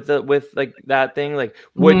with like that thing? Like,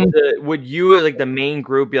 would you, like, the main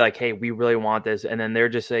group be like, hey, we really want this, and then they're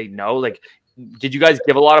just saying no? Like, did you guys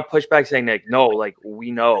give a lot of pushback saying like, no, like,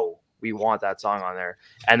 we know we want that song on there,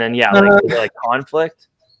 and then like conflict?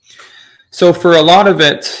 So for a lot of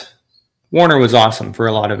it, Warner was awesome. For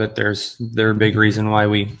a lot of it, they're a big reason why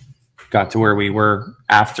we got to where we were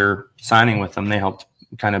after signing with them. They helped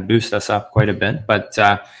kind of boost us up quite a bit. But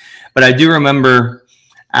I do remember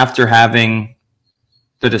after having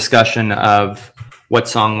the discussion of what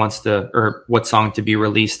song to be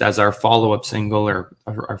released as our follow-up single, or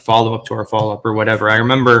our follow-up to our follow-up, or whatever. I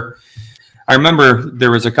remember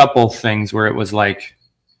there was a couple things where it was like,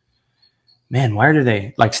 man, why do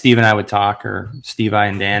they, like, Steve and I would talk, or Steve, I,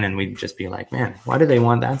 and Dan, and we'd just be like, man, why do they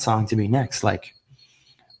want that song to be next? Like,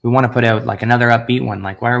 we want to put out like another upbeat one.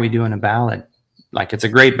 Like, why are we doing a ballad? Like, it's a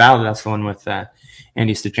great ballad. That's the one with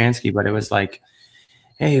Andy Stuchansky. But it was like,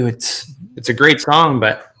 hey, it's a great song,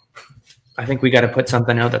 but I think we got to put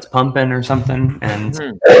something out that's pumping or something. And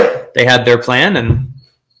they had their plan,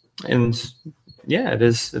 and yeah,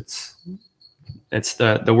 it's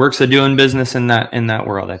the works of doing business in that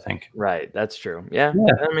world, I think. Right. That's true. Yeah,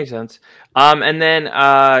 that makes sense. And then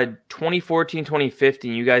 2014,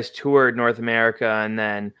 2015, you guys toured North America and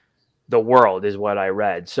then the world is what I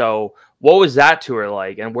read. So what was that tour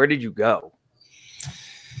like, and where did you go?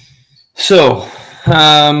 So,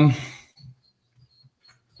 I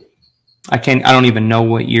don't even know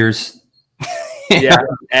what years. Yeah.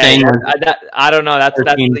 I don't know. That's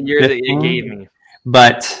the year that you gave me.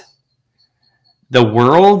 But the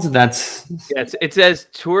world, it says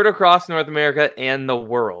toured across North America and the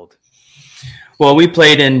world. Well, we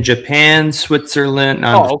played in Japan, Switzerland.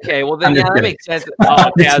 Okay. Well, then that makes sense. Oh,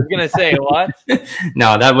 okay, I was gonna say what?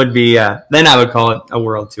 No, that would be then I would call it a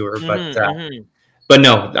world tour. But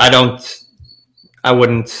no, I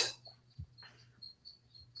wouldn't.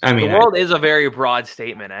 I mean, the world is a very broad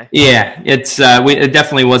statement, eh? Yeah, it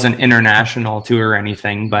definitely was an international tour or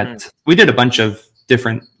anything, but we did a bunch of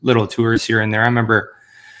different little tours here and there. I remember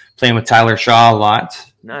playing with Tyler Shaw a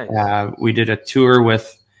lot. Nice. We did a tour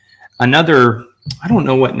with another, I don't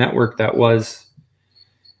know what network that was,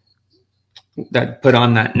 that put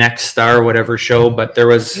on that Next Star or whatever show, but there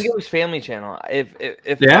was, I think it was Family Channel.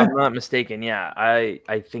 If I'm not mistaken, yeah,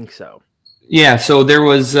 I think so. Yeah, so there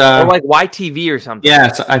was or like YTV or something.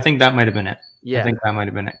 Yeah, so I think that might have been it. Yeah, I think that might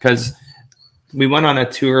have been it, because we went on a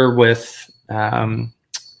tour with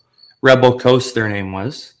Rebel Coast, their name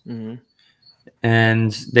was,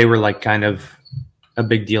 and they were like kind of a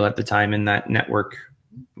big deal at the time in that network,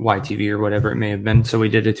 YTV or whatever it may have been. So we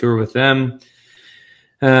did a tour with them.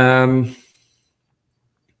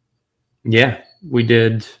 Yeah, we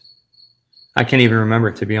did. I can't even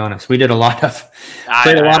remember, to be honest. We did a lot of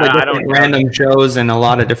different random shows and a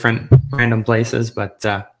lot of different random places, but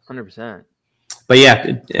 100%. But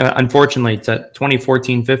yeah, unfortunately, to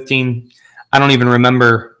 2014, 15, I don't even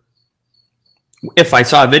remember. If I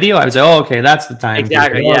saw a video, I would say, "Oh, okay, that's the time."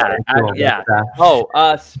 Exactly. Yeah.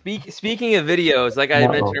 Yeah. Speaking of videos, like I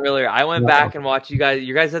mentioned earlier, I went back and watched you guys.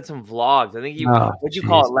 You guys had some vlogs. I think what'd you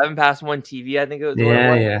call it? 11 past 1 TV. I think it was.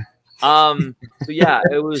 Yeah. So yeah,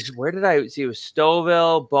 it was. Where did I see? It was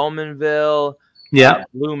Stouffville, Bowmanville. Yeah.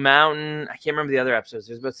 Blue Mountain. I can't remember the other episodes.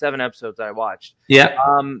 There's about 7 episodes that I watched. Yeah.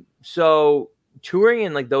 So touring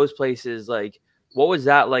in like those places, like, what was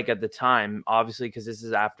that like at the time? Obviously, because this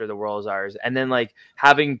is after The World Is Ours, and then like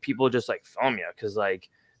having people just like film you, because like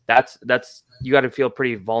that's you got to feel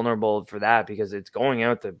pretty vulnerable for that, because it's going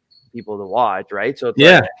out to people to watch, right? So it's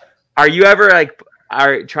like, are you ever like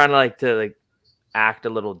trying to act a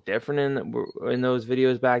little different in those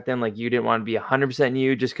videos back then? Like you didn't want to be 100%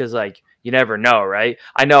 you just because like you never know, right?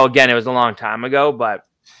 I know again it was a long time ago, but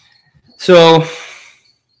so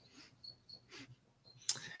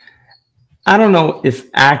I don't know if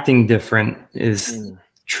acting different is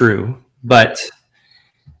true, but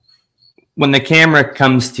when the camera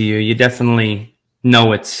comes to you, you definitely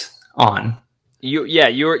know it's on.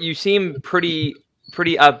 You seem pretty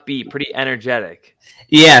upbeat, pretty energetic.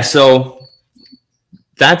 Yeah, so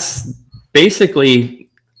that's basically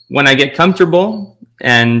when I get comfortable,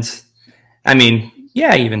 and I mean,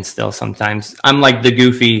 yeah, even still sometimes I'm like the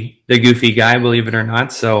goofy guy, believe it or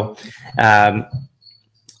not. So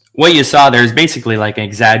what you saw there is basically like an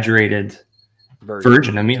exaggerated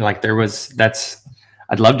version of me. Like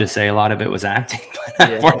I'd love to say a lot of it was acting,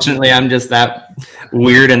 but unfortunately I'm just that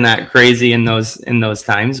weird and that crazy in those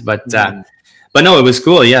times. But no, it was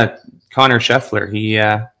cool. Yeah. Connor Scheffler,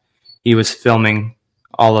 he was filming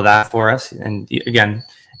all of that for us. And again,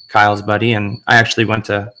 Kyle's buddy. And I actually went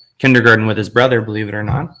to kindergarten with his brother, believe it or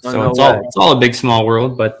not. So it's all a big, small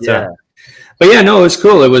world, but yeah, no, it was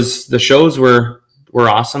cool. The shows were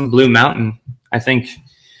awesome. Blue Mountain, I think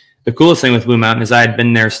the coolest thing with Blue Mountain is I had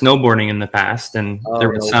been there snowboarding in the past, and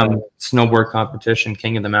there was some snowboard competition,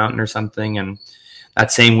 King of the Mountain or something. And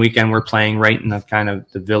that same weekend we're playing right in the kind of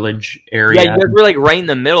the village area. Yeah, you guys were like right in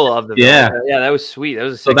the middle of the village. Yeah, that was sweet.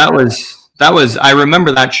 That was that was I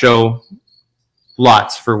remember that show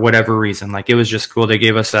lots for whatever reason. Like it was just cool. They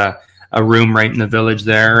gave us a room right in the village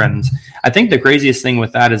there. And I think the craziest thing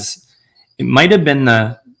with that is it might have been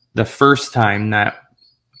the first time that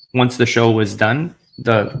once the show was done,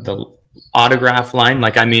 the autograph line,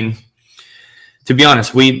 like, I mean, to be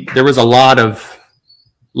honest, there was a lot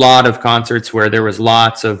of concerts where there was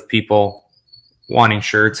lots of people wanting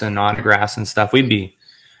shirts and autographs and stuff. We'd be,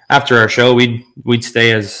 after our show, we'd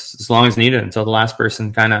stay as long as needed until the last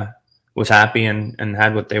person kind of was happy and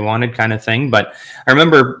had what they wanted, kind of thing. But I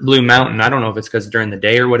remember Blue Mountain, I don't know if it's because during the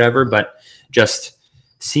day or whatever, but just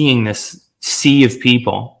seeing this sea of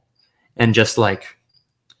people and just like,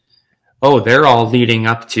 oh, they're all leading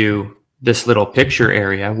up to this little picture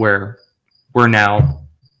area where we're now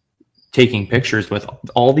taking pictures with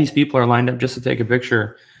all these people are lined up just to take a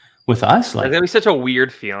picture with us. Like, that'd be such a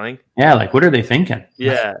weird feeling. Yeah, like what are they thinking?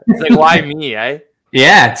 Yeah, it's like, why me?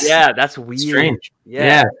 Yeah, that's weird. Strange.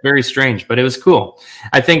 Yeah, very strange, but it was cool.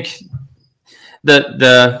 I think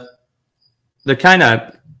the kind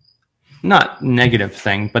of not negative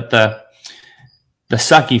thing, but the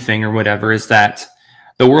sucky thing or whatever is that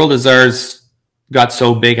The World Is Ours got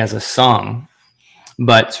so big as a song,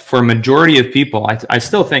 but for a majority of people, I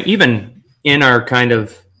still think, even in our kind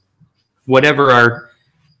of whatever our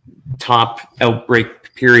top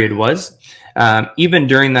outbreak period was, even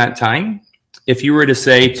during that time, if you were to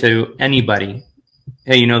say to anybody,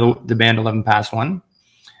 hey, you know the band 11 Past One,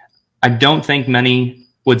 I don't think many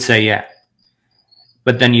would say yeah.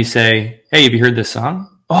 But then you say, hey, have you heard this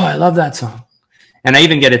song? Oh, I love that song. And I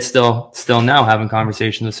even get it still now, having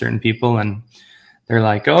conversations with certain people, and they're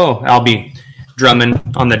like, oh, I'll be drumming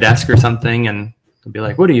on the desk or something, and they'll be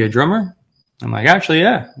like, what are you, a drummer? I'm like, actually,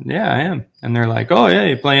 yeah, I am. And they're like, oh, yeah,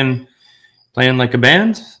 you playing like a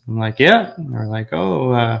band? I'm like, yeah. And they're like,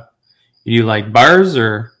 oh, you like bars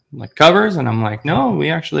or like covers? And I'm like, no,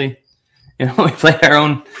 we actually, we played our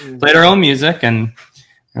own music. And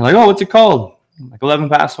they're like, oh, what's it called? I'm like 11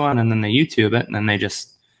 Past One. And then they YouTube it, and then they just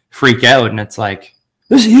freak out, and it's like,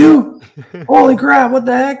 this is you? Holy crap, what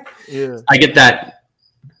the heck? Yeah. I get that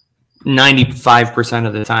 95%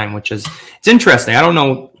 of the time, which is, it's interesting. I don't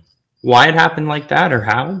know why it happened like that or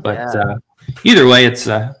how, but either way, it's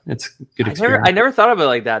good experience. I never thought of it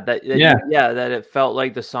like that. That it felt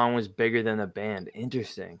like the song was bigger than the band.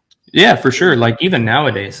 Interesting. Yeah, for sure. Like even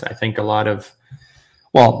nowadays, I think a lot of,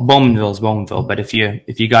 well, Bowmanville's Bowmanville, but if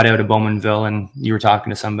you got out of Bowmanville and you were talking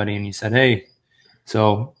to somebody and you said, hey,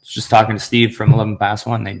 so just talking to Steve from 11 Past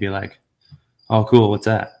One, they'd be like, oh, cool, what's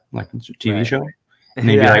that? Like a TV show? And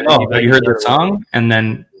they'd be like, oh, have you heard that song? And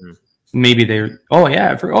then maybe oh,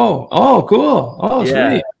 yeah, cool. Oh,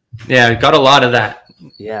 sweet. Yeah, got a lot of that.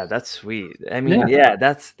 Yeah, that's sweet. I mean,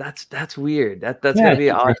 that's weird. That's gonna be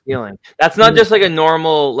an odd feeling. That's not just like a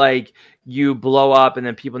normal, like, you blow up and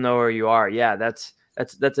then people know where you are. Yeah, that's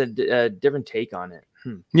a different take on it.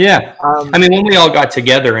 Yeah. I mean, when we all got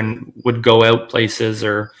together and would go out places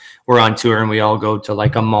or we're on tour and we all go to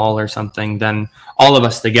like a mall or something, then all of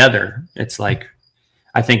us together, it's like,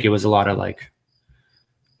 I think it was a lot of like,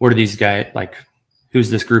 what are these guys, like, who's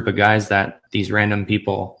this group of guys that these random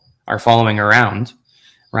people are following around,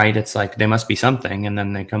 right? It's like, they must be something. And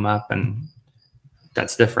then they come up and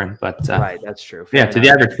that's different. But right, that's true. To the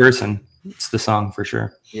average person, it's the song for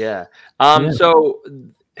sure. Yeah. Yeah. So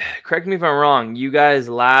correct me if I'm wrong. You guys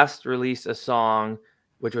last released a song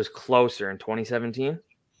which was Closer in 2017.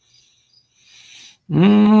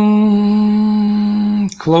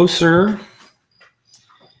 Closer.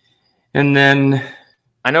 And then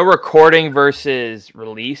I know recording versus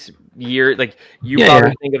release year, like you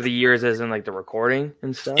probably think of the years as in like the recording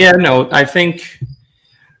and stuff. Yeah, no, I think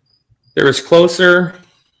there was Closer,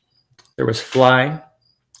 there was Fly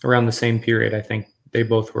around the same period. I think they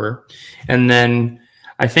both were. And then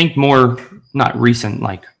I think more, not recent,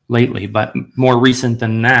 like lately, but more recent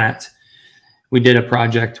than that, we did a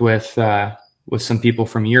project with some people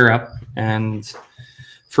from Europe, and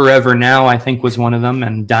Forever Now, I think, was one of them,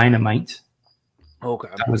 and Dynamite. Okay.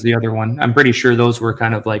 That was the other one. I'm pretty sure those were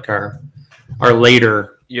kind of like our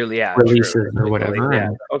later releases or whatever. Yeah.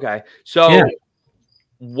 Okay. So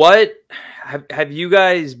what have you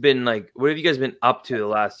guys been like, what have you guys been up to the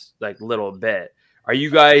last like little bit? Are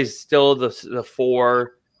you guys still the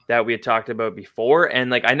four that we had talked about before?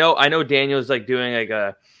 And like I know Daniel's like doing like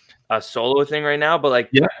a solo thing right now, but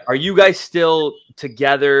like are you guys still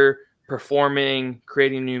together performing,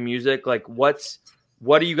 creating new music? Like what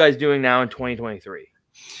are you guys doing now in 2023?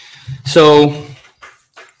 So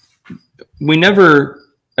we never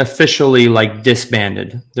officially like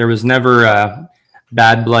disbanded. There was never a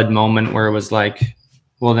bad blood moment where it was like,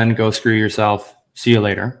 well, then go screw yourself. See you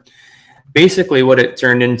later. Basically what it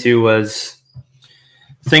turned into was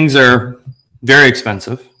things are very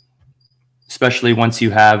expensive, especially once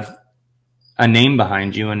you have a name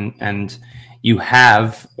behind you and you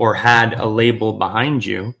have or had a label behind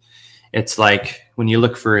you. It's like when you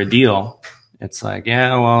look for a deal, it's like,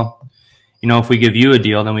 yeah, well, you know, if we give you a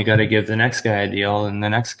deal, then we got to give the next guy a deal and the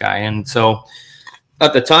next guy. And so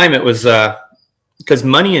at the time it was because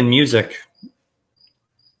money in music,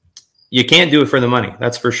 you can't do it for the money.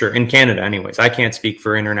 That's for sure. In Canada anyways. I can't speak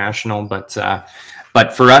for international, but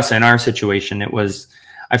for us in our situation, it was,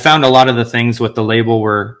 I found a lot of the things with the label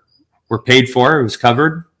were paid for. It was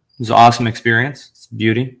covered. It was an awesome experience. It's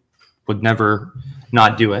beauty. Would never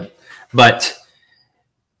not do it. But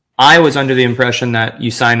I was under the impression that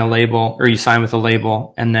you sign a label or you sign with a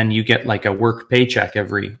label and then you get like a work paycheck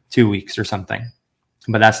every 2 weeks or something.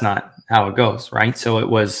 But that's not how it goes, right? So it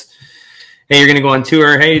was, hey, you're going to go on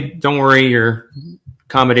tour. Hey, don't worry, your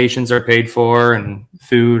accommodations are paid for and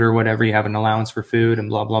food or whatever. You have an allowance for food and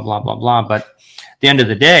blah, blah, blah, blah, blah. But at the end of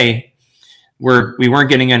the day, we weren't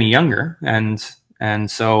getting any younger.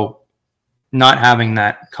 And so not having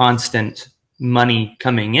that constant money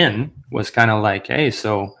coming in was kind of like, hey,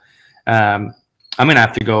 so I'm going to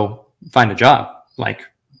have to go find a job. Like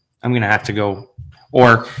I'm going to have to go,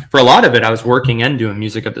 or for a lot of it, I was working and doing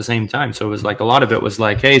music at the same time. So it was like, a lot of it was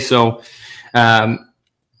like, hey, so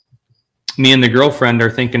me and the girlfriend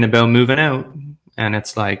are thinking about moving out. And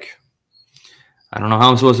it's like, I don't know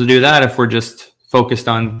how I'm supposed to do that if we're just focused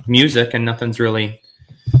on music and nothing's really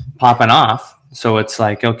popping off. So it's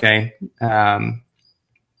like, okay,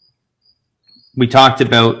 we talked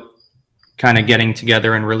about kind of getting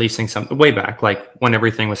together and releasing something way back, like when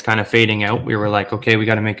everything was kind of fading out. We were like, okay, we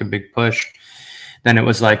got to make a big push. Then it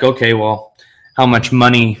was like, okay, well, how much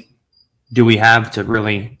money do we have to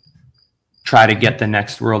really try to get the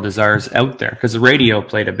next World Is Ours out there? Because the radio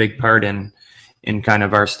played a big part in kind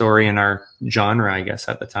of our story and our genre, I guess,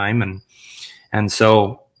 at the time. And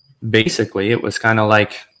so basically it was kind of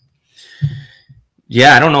like,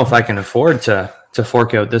 yeah, I don't know if I can afford to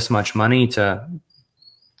fork out this much money to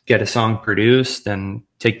get a song produced and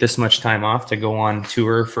take this much time off to go on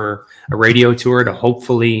tour for a radio tour to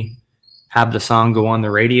hopefully have the song go on the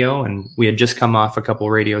radio. And we had just come off a couple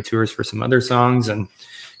radio tours for some other songs and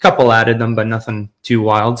a couple added them, but nothing too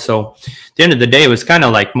wild. So at the end of the day, it was kind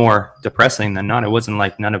of like more depressing than not. It wasn't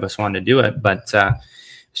like none of us wanted to do it, but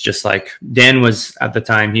it's just like Dan was at the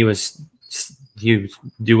time, he would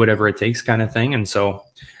do whatever it takes kind of thing. And so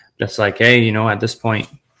just like, hey, you know, at this point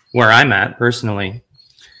where I'm at personally,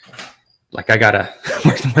 like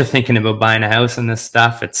we're thinking about buying a house and this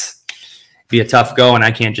stuff. It's be a tough go and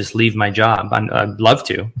I can't just leave my job. I'd love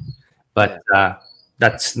to, but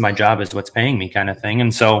that's my job is what's paying me kind of thing.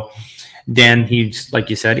 And so Dan, he's, like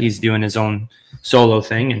you said, he's doing his own solo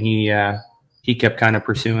thing and he kept kind of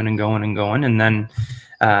pursuing and going and going. And then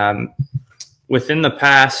within the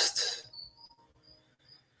past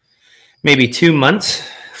maybe 2 months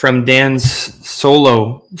from Dan's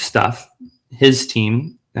solo stuff, his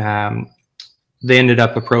team, they ended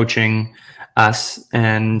up approaching us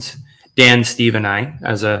and Dan, Steve, and I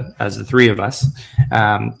as the three of us,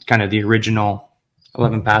 kind of the original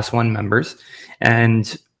 11 Past One members.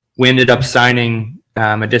 And we ended up signing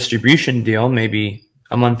a distribution deal maybe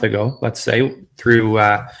a month ago, let's say, through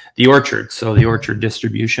the Orchard. So the Orchard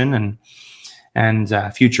distribution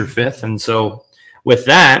and Future Fifth. And so with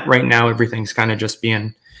that, right now, everything's kind of just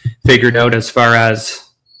being figured out as far as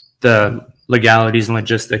the legalities and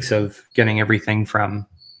logistics of getting everything from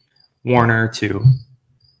Warner to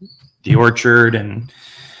the Orchard and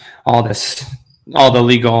all the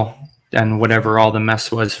legal and whatever all the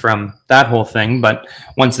mess was from that whole thing. But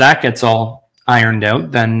once that gets all ironed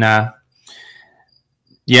out, then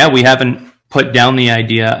we haven't put down the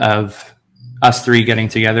idea of us three getting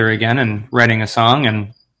together again and writing a song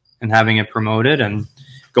and having it promoted and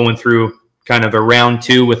going through kind of a round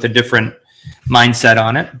two with a different mindset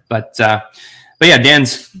on it. But yeah,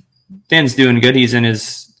 Dan's doing good. He's in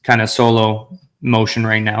his kind of solo motion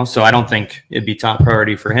right now, so I don't think it'd be top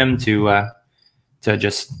priority for him to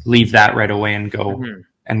just leave that right away and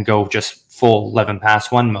go just full 11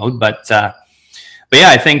 past 1 mode. But yeah,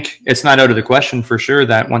 I think it's not out of the question for sure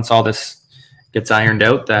that once all this gets ironed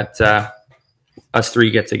out, that us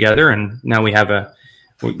three get together and now we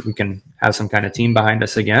can have some kind of team behind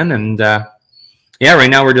us again. And yeah, right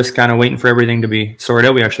now we're just kind of waiting for everything to be sorted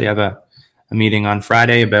out. We actually have a meeting on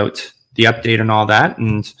Friday about the update and all that.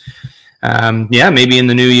 And yeah, maybe in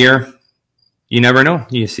the new year, you never know.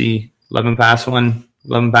 You see 11 past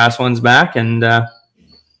 1's back and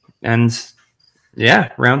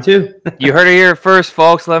yeah, round two. You heard it here first,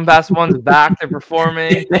 folks. 11 past 1's back to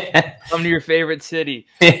performing. Come to your favorite city.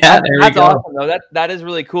 Yeah, that's awesome though. That is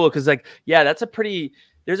really cool because there's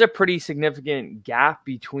a pretty significant gap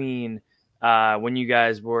between when you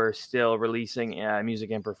guys were still releasing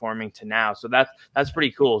music and performing to now. So that's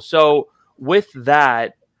pretty cool. So with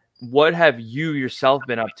that, what have you yourself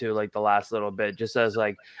been up to the last little bit? Just as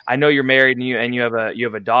I know you're married and you have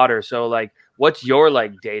a daughter. So what's your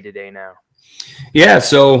day to day now? Yeah.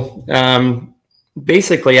 So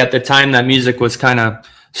basically at the time that music was kind of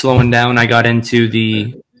slowing down, I got into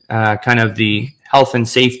the kind of the health and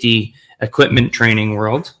safety equipment training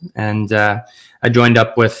world. And I joined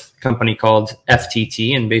up with a company called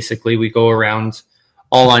FTT. And basically we go around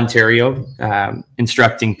all Ontario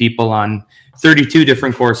instructing people on 32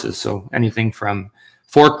 different courses. So anything from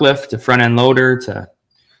forklift to front end loader to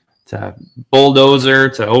bulldozer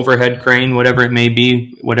to overhead crane, whatever it may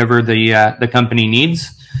be, whatever the company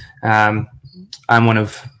needs. I'm one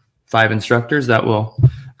of 5 instructors that will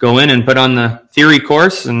go in and put on the theory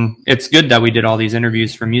course. And it's good that we did all these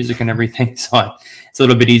interviews for music and everything. So it's a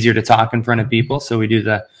little bit easier to talk in front of people. So we do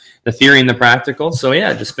the theory and the practical. So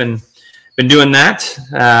yeah, just been doing that.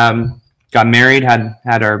 Got married,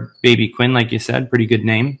 had our baby Quinn, like you said, pretty good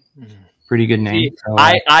name. Pretty good name. So,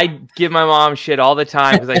 I give my mom shit all the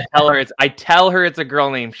time because I tell her it's a girl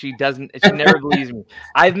name. She never believes me.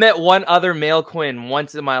 I've met one other male Quinn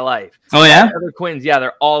once in my life. Oh yeah? Other Quins, yeah,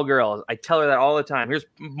 they're all girls. I tell her that all the time. Here's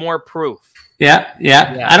more proof. Yeah.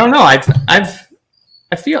 I don't know. I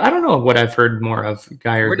don't know what I've heard more of,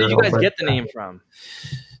 guy or girl. Where did you guys get the name from?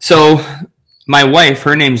 So my wife,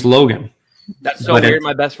 her name's Logan. That's so weird.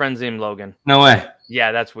 My best friend's named Logan. No way.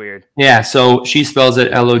 Yeah, that's weird. Yeah, so she spells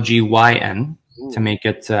it Logyn to make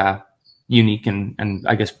it unique and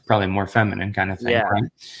I guess probably more feminine kind of thing. Yeah. Right?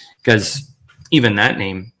 Because even that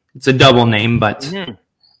name, it's a double name, but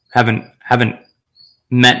haven't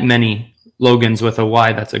met many Logans with a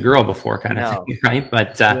Y that's a girl before kind of thing, right?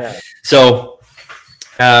 But so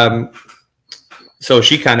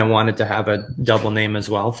she kind of wanted to have a double name as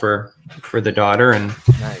well for the daughter. And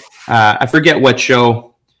nice. I forget what show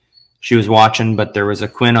she was watching, but there was a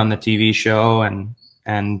Quinn on the TV show and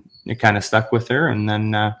it kind of stuck with her. And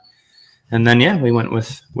then yeah, we went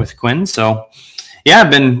with Quinn. So yeah,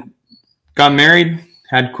 got married,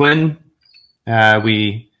 had Quinn.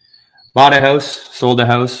 We bought a house, sold a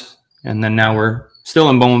house, and then now we're still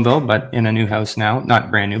in Bowmanville, but in a new house now, not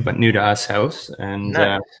brand new, but new to us house. And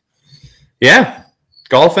nice. Yeah,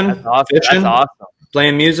 golfing, fishing, That's awesome.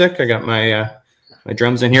 Playing music. I got my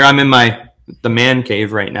drums in here. I'm in the man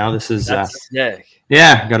cave right now. This is sick.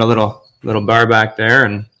 Yeah, got a little bar back there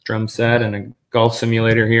and drum set and a golf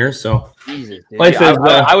simulator here. So Jesus,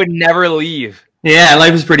 I would never leave. Yeah,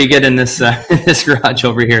 life is pretty good in this this garage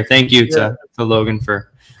over here. Thank you to Logan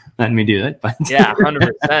for letting me do that. But yeah,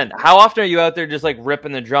 100%. How often are you out there just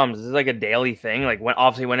ripping the drums? Is this a daily thing?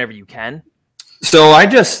 Obviously whenever you can. So I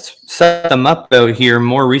just set them up out here.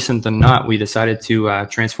 More recent than not, we decided to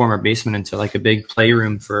transform our basement into a big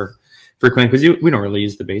playroom for Quinn, because we don't really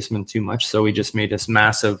use the basement too much. So we just made this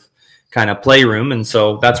massive kind of playroom. And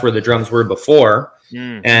so that's where the drums were before.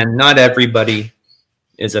 And not everybody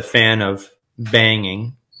is a fan of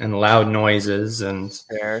banging and loud noises and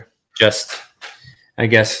just I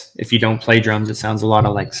guess if you don't play drums, it sounds a lot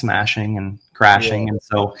of like smashing and crashing. And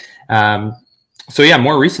so, yeah,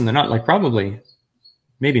 more recent than not, like probably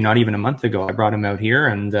maybe not even a month ago, I brought him out here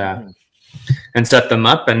and set them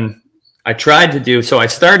up. And I tried to do, so I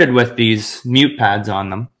started with these mute pads on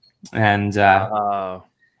them, and I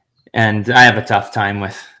have a tough time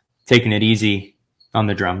with taking it easy on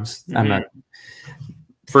the drums. I'm a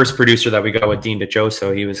first producer that we got with Dean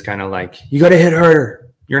DeChoso. He was kind of like, you got to hit harder.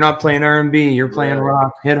 You're not playing R&B, you're playing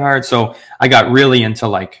rock, hit hard. So I got really into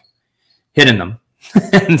like hitting them.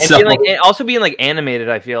 and so, and also being like animated,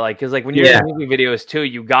 I feel like, because like when you're in music videos too,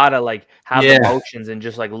 you gotta like have emotions and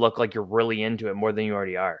just like look like you're really into it more than you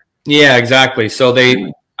already are. Yeah, exactly. So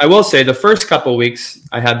I will say the first couple weeks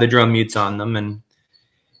I had the drum mutes on them, and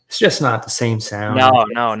it's just not the same sound.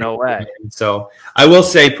 No way. So I will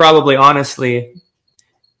say, probably honestly,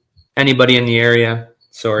 anybody in the area,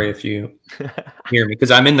 sorry if you hear me,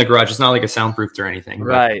 because I'm in the garage. It's not like a soundproofed or anything.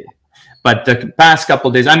 Right. But the past couple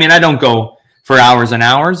of days, I mean, I don't go for hours and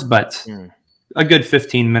hours, but a good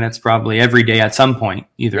 15 minutes probably every day at some point,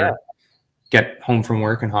 either get home from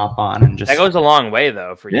work and hop on and just. That goes a long way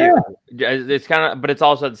though for you. It's kind of, but it's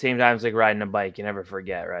also at the same time, it's like riding a bike. You never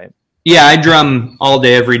forget, right? Yeah, I drum all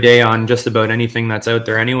day, every day on just about anything that's out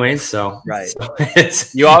there anyways. So,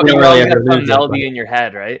 you always have some melody in your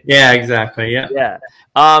head, right? Yeah, exactly. Yeah.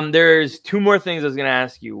 There's two more things I was going to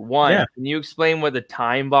ask you. One, can you explain what the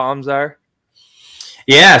time bombs are?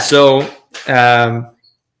 Yeah. So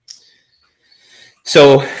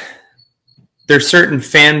there's certain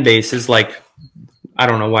fan bases, like, I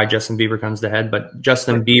don't know why Justin Bieber comes to head, but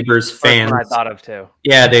Justin Bieber's fans. I thought of too.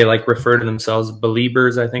 Yeah, they like refer to themselves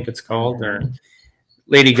Beliebers, I think it's called, or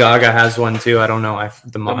Lady Gaga has one too. I don't know.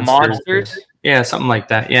 The Monsters. Yeah, something like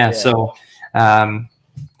that. Yeah. So,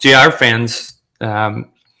 our fans, and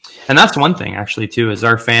that's one thing actually too, is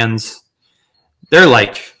our fans, they're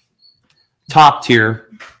like top tier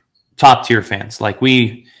fans. Like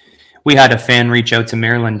we had a fan reach out to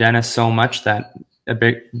Marilyn Dennis so much that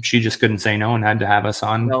she just couldn't say no and had to have us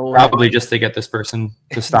on, probably just to get this person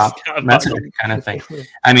to stop messaging, kind of thing.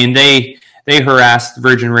 I mean, they harassed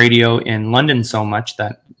Virgin Radio in London so much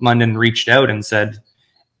that London reached out and said,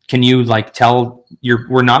 can you like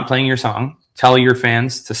we're not playing your song, tell your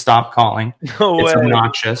fans to stop calling. It's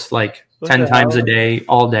obnoxious, like 10 times a day,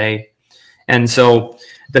 all day. And so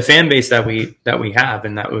the fan base that we have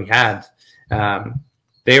and that we had,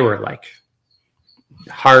 they were like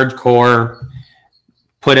hardcore,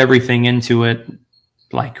 put everything into it,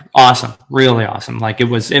 like awesome, really awesome. Like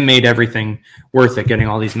it made everything worth it, getting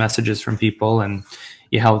all these messages from people and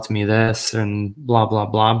you helped me this and blah, blah,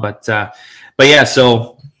 blah. But yeah,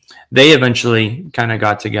 so they eventually kind of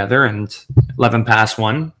got together, and 11 past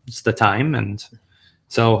 1 is the time. And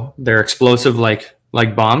so they're explosive like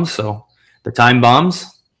bombs. So the time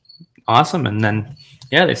bombs, awesome. And then,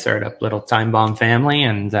 they started up little Time Bomb family.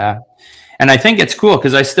 And I think it's cool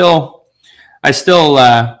because I still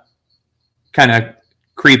kind of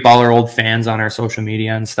creep all our old fans on our social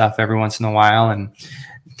media and stuff every once in a while, and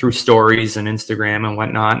through stories and Instagram and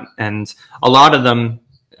whatnot. And a lot of them,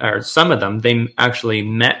 or some of them, they actually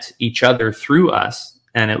met each other through us,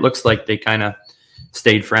 and it looks like they kind of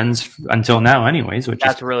stayed friends until now anyways, which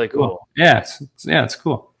is really cool. Yeah, it's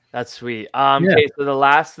cool. That's sweet. Okay, so the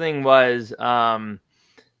last thing was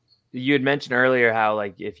you had mentioned earlier how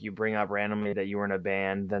like if you bring up randomly that you were in a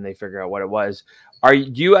band, then they figure out what it was. Do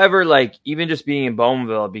you ever like, even just being in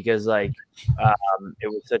Bowmanville, because like it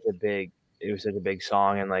was such a big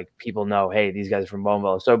song, and like people know, hey, these guys are from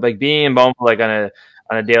Bowmanville. So like being in Bowmanville like on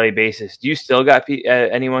a daily basis, do you still got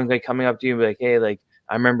anyone like coming up to you and be like, hey, like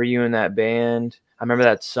I remember you in that band, I remember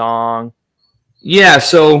that song? Yeah.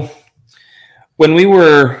 So when we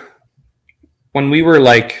were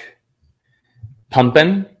like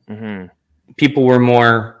pumping, people were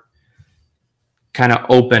more kind of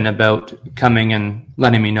open about coming and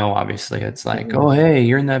letting me know. Obviously, it's like, oh, hey,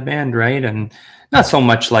 you're in that band, right? And not so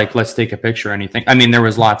much like, let's take a picture or anything. I mean, there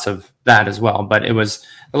was lots of that as well, but it was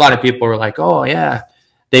a lot of people were like, oh yeah,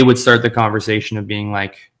 they would start the conversation of being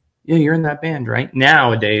like, yeah, you're in that band, right?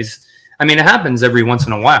 Nowadays, I mean, it happens every once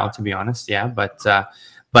in a while, to be honest. Yeah. But a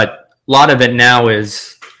lot of it now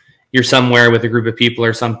is you're somewhere with a group of people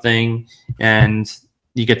or something, and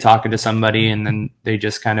you get talking to somebody, and then they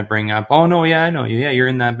just kind of bring up, oh no, yeah, I know you. Yeah, you're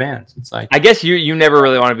in that band. It's like, I guess you never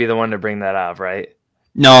really want to be the one to bring that up, right?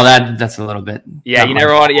 No, that's a little bit. Yeah, you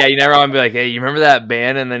never want to be like, hey, you remember that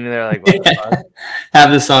band? And then they're like, what the fuck?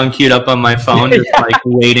 Have the song queued up on my phone, just like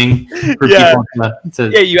waiting for people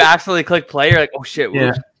to. Yeah, you accidentally click play. You're like, oh shit.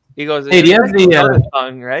 Yeah. He goes, hey, do you have the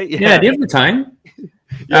song, right? Yeah, do you have the time?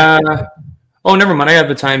 Oh, never mind. I have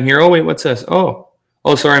the time here. Oh wait, what's this? Oh,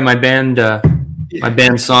 Oh, sorry, my band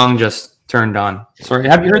song just turned on. Sorry,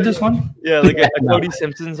 have you heard this one? Yeah, like a Cody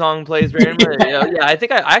Simpson song plays randomly. Yeah, I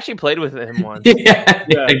think I actually played with him once. Yeah,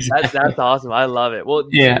 exactly. That's awesome. I love it. Well,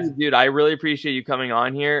 Yeah. dude, I really appreciate you coming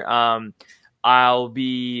on here. I'll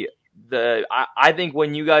be I think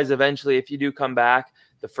when you guys eventually, if you do come back,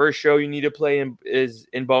 the first show you need to play is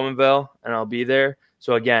in Bowmanville, and I'll be there.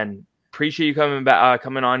 So again, appreciate you coming back,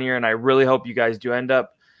 coming on here, and I really hope you guys do end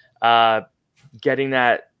up getting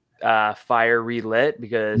that fire relit,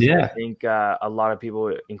 because I think a lot of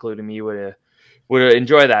people, including me, would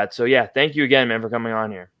enjoy that. So yeah, thank you again, man, for coming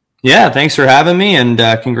on here. Yeah, thanks for having me, and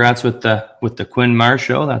congrats with the Quinn Marr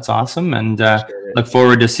show. That's awesome, and look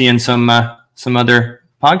forward to seeing some other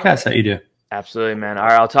podcasts that you do. Absolutely, man. All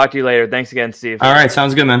right, I'll talk to you later. Thanks again, Steve. All right,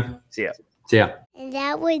 sounds good, man. See ya. See ya. And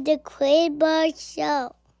that was the Quinn Marr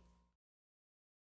Show.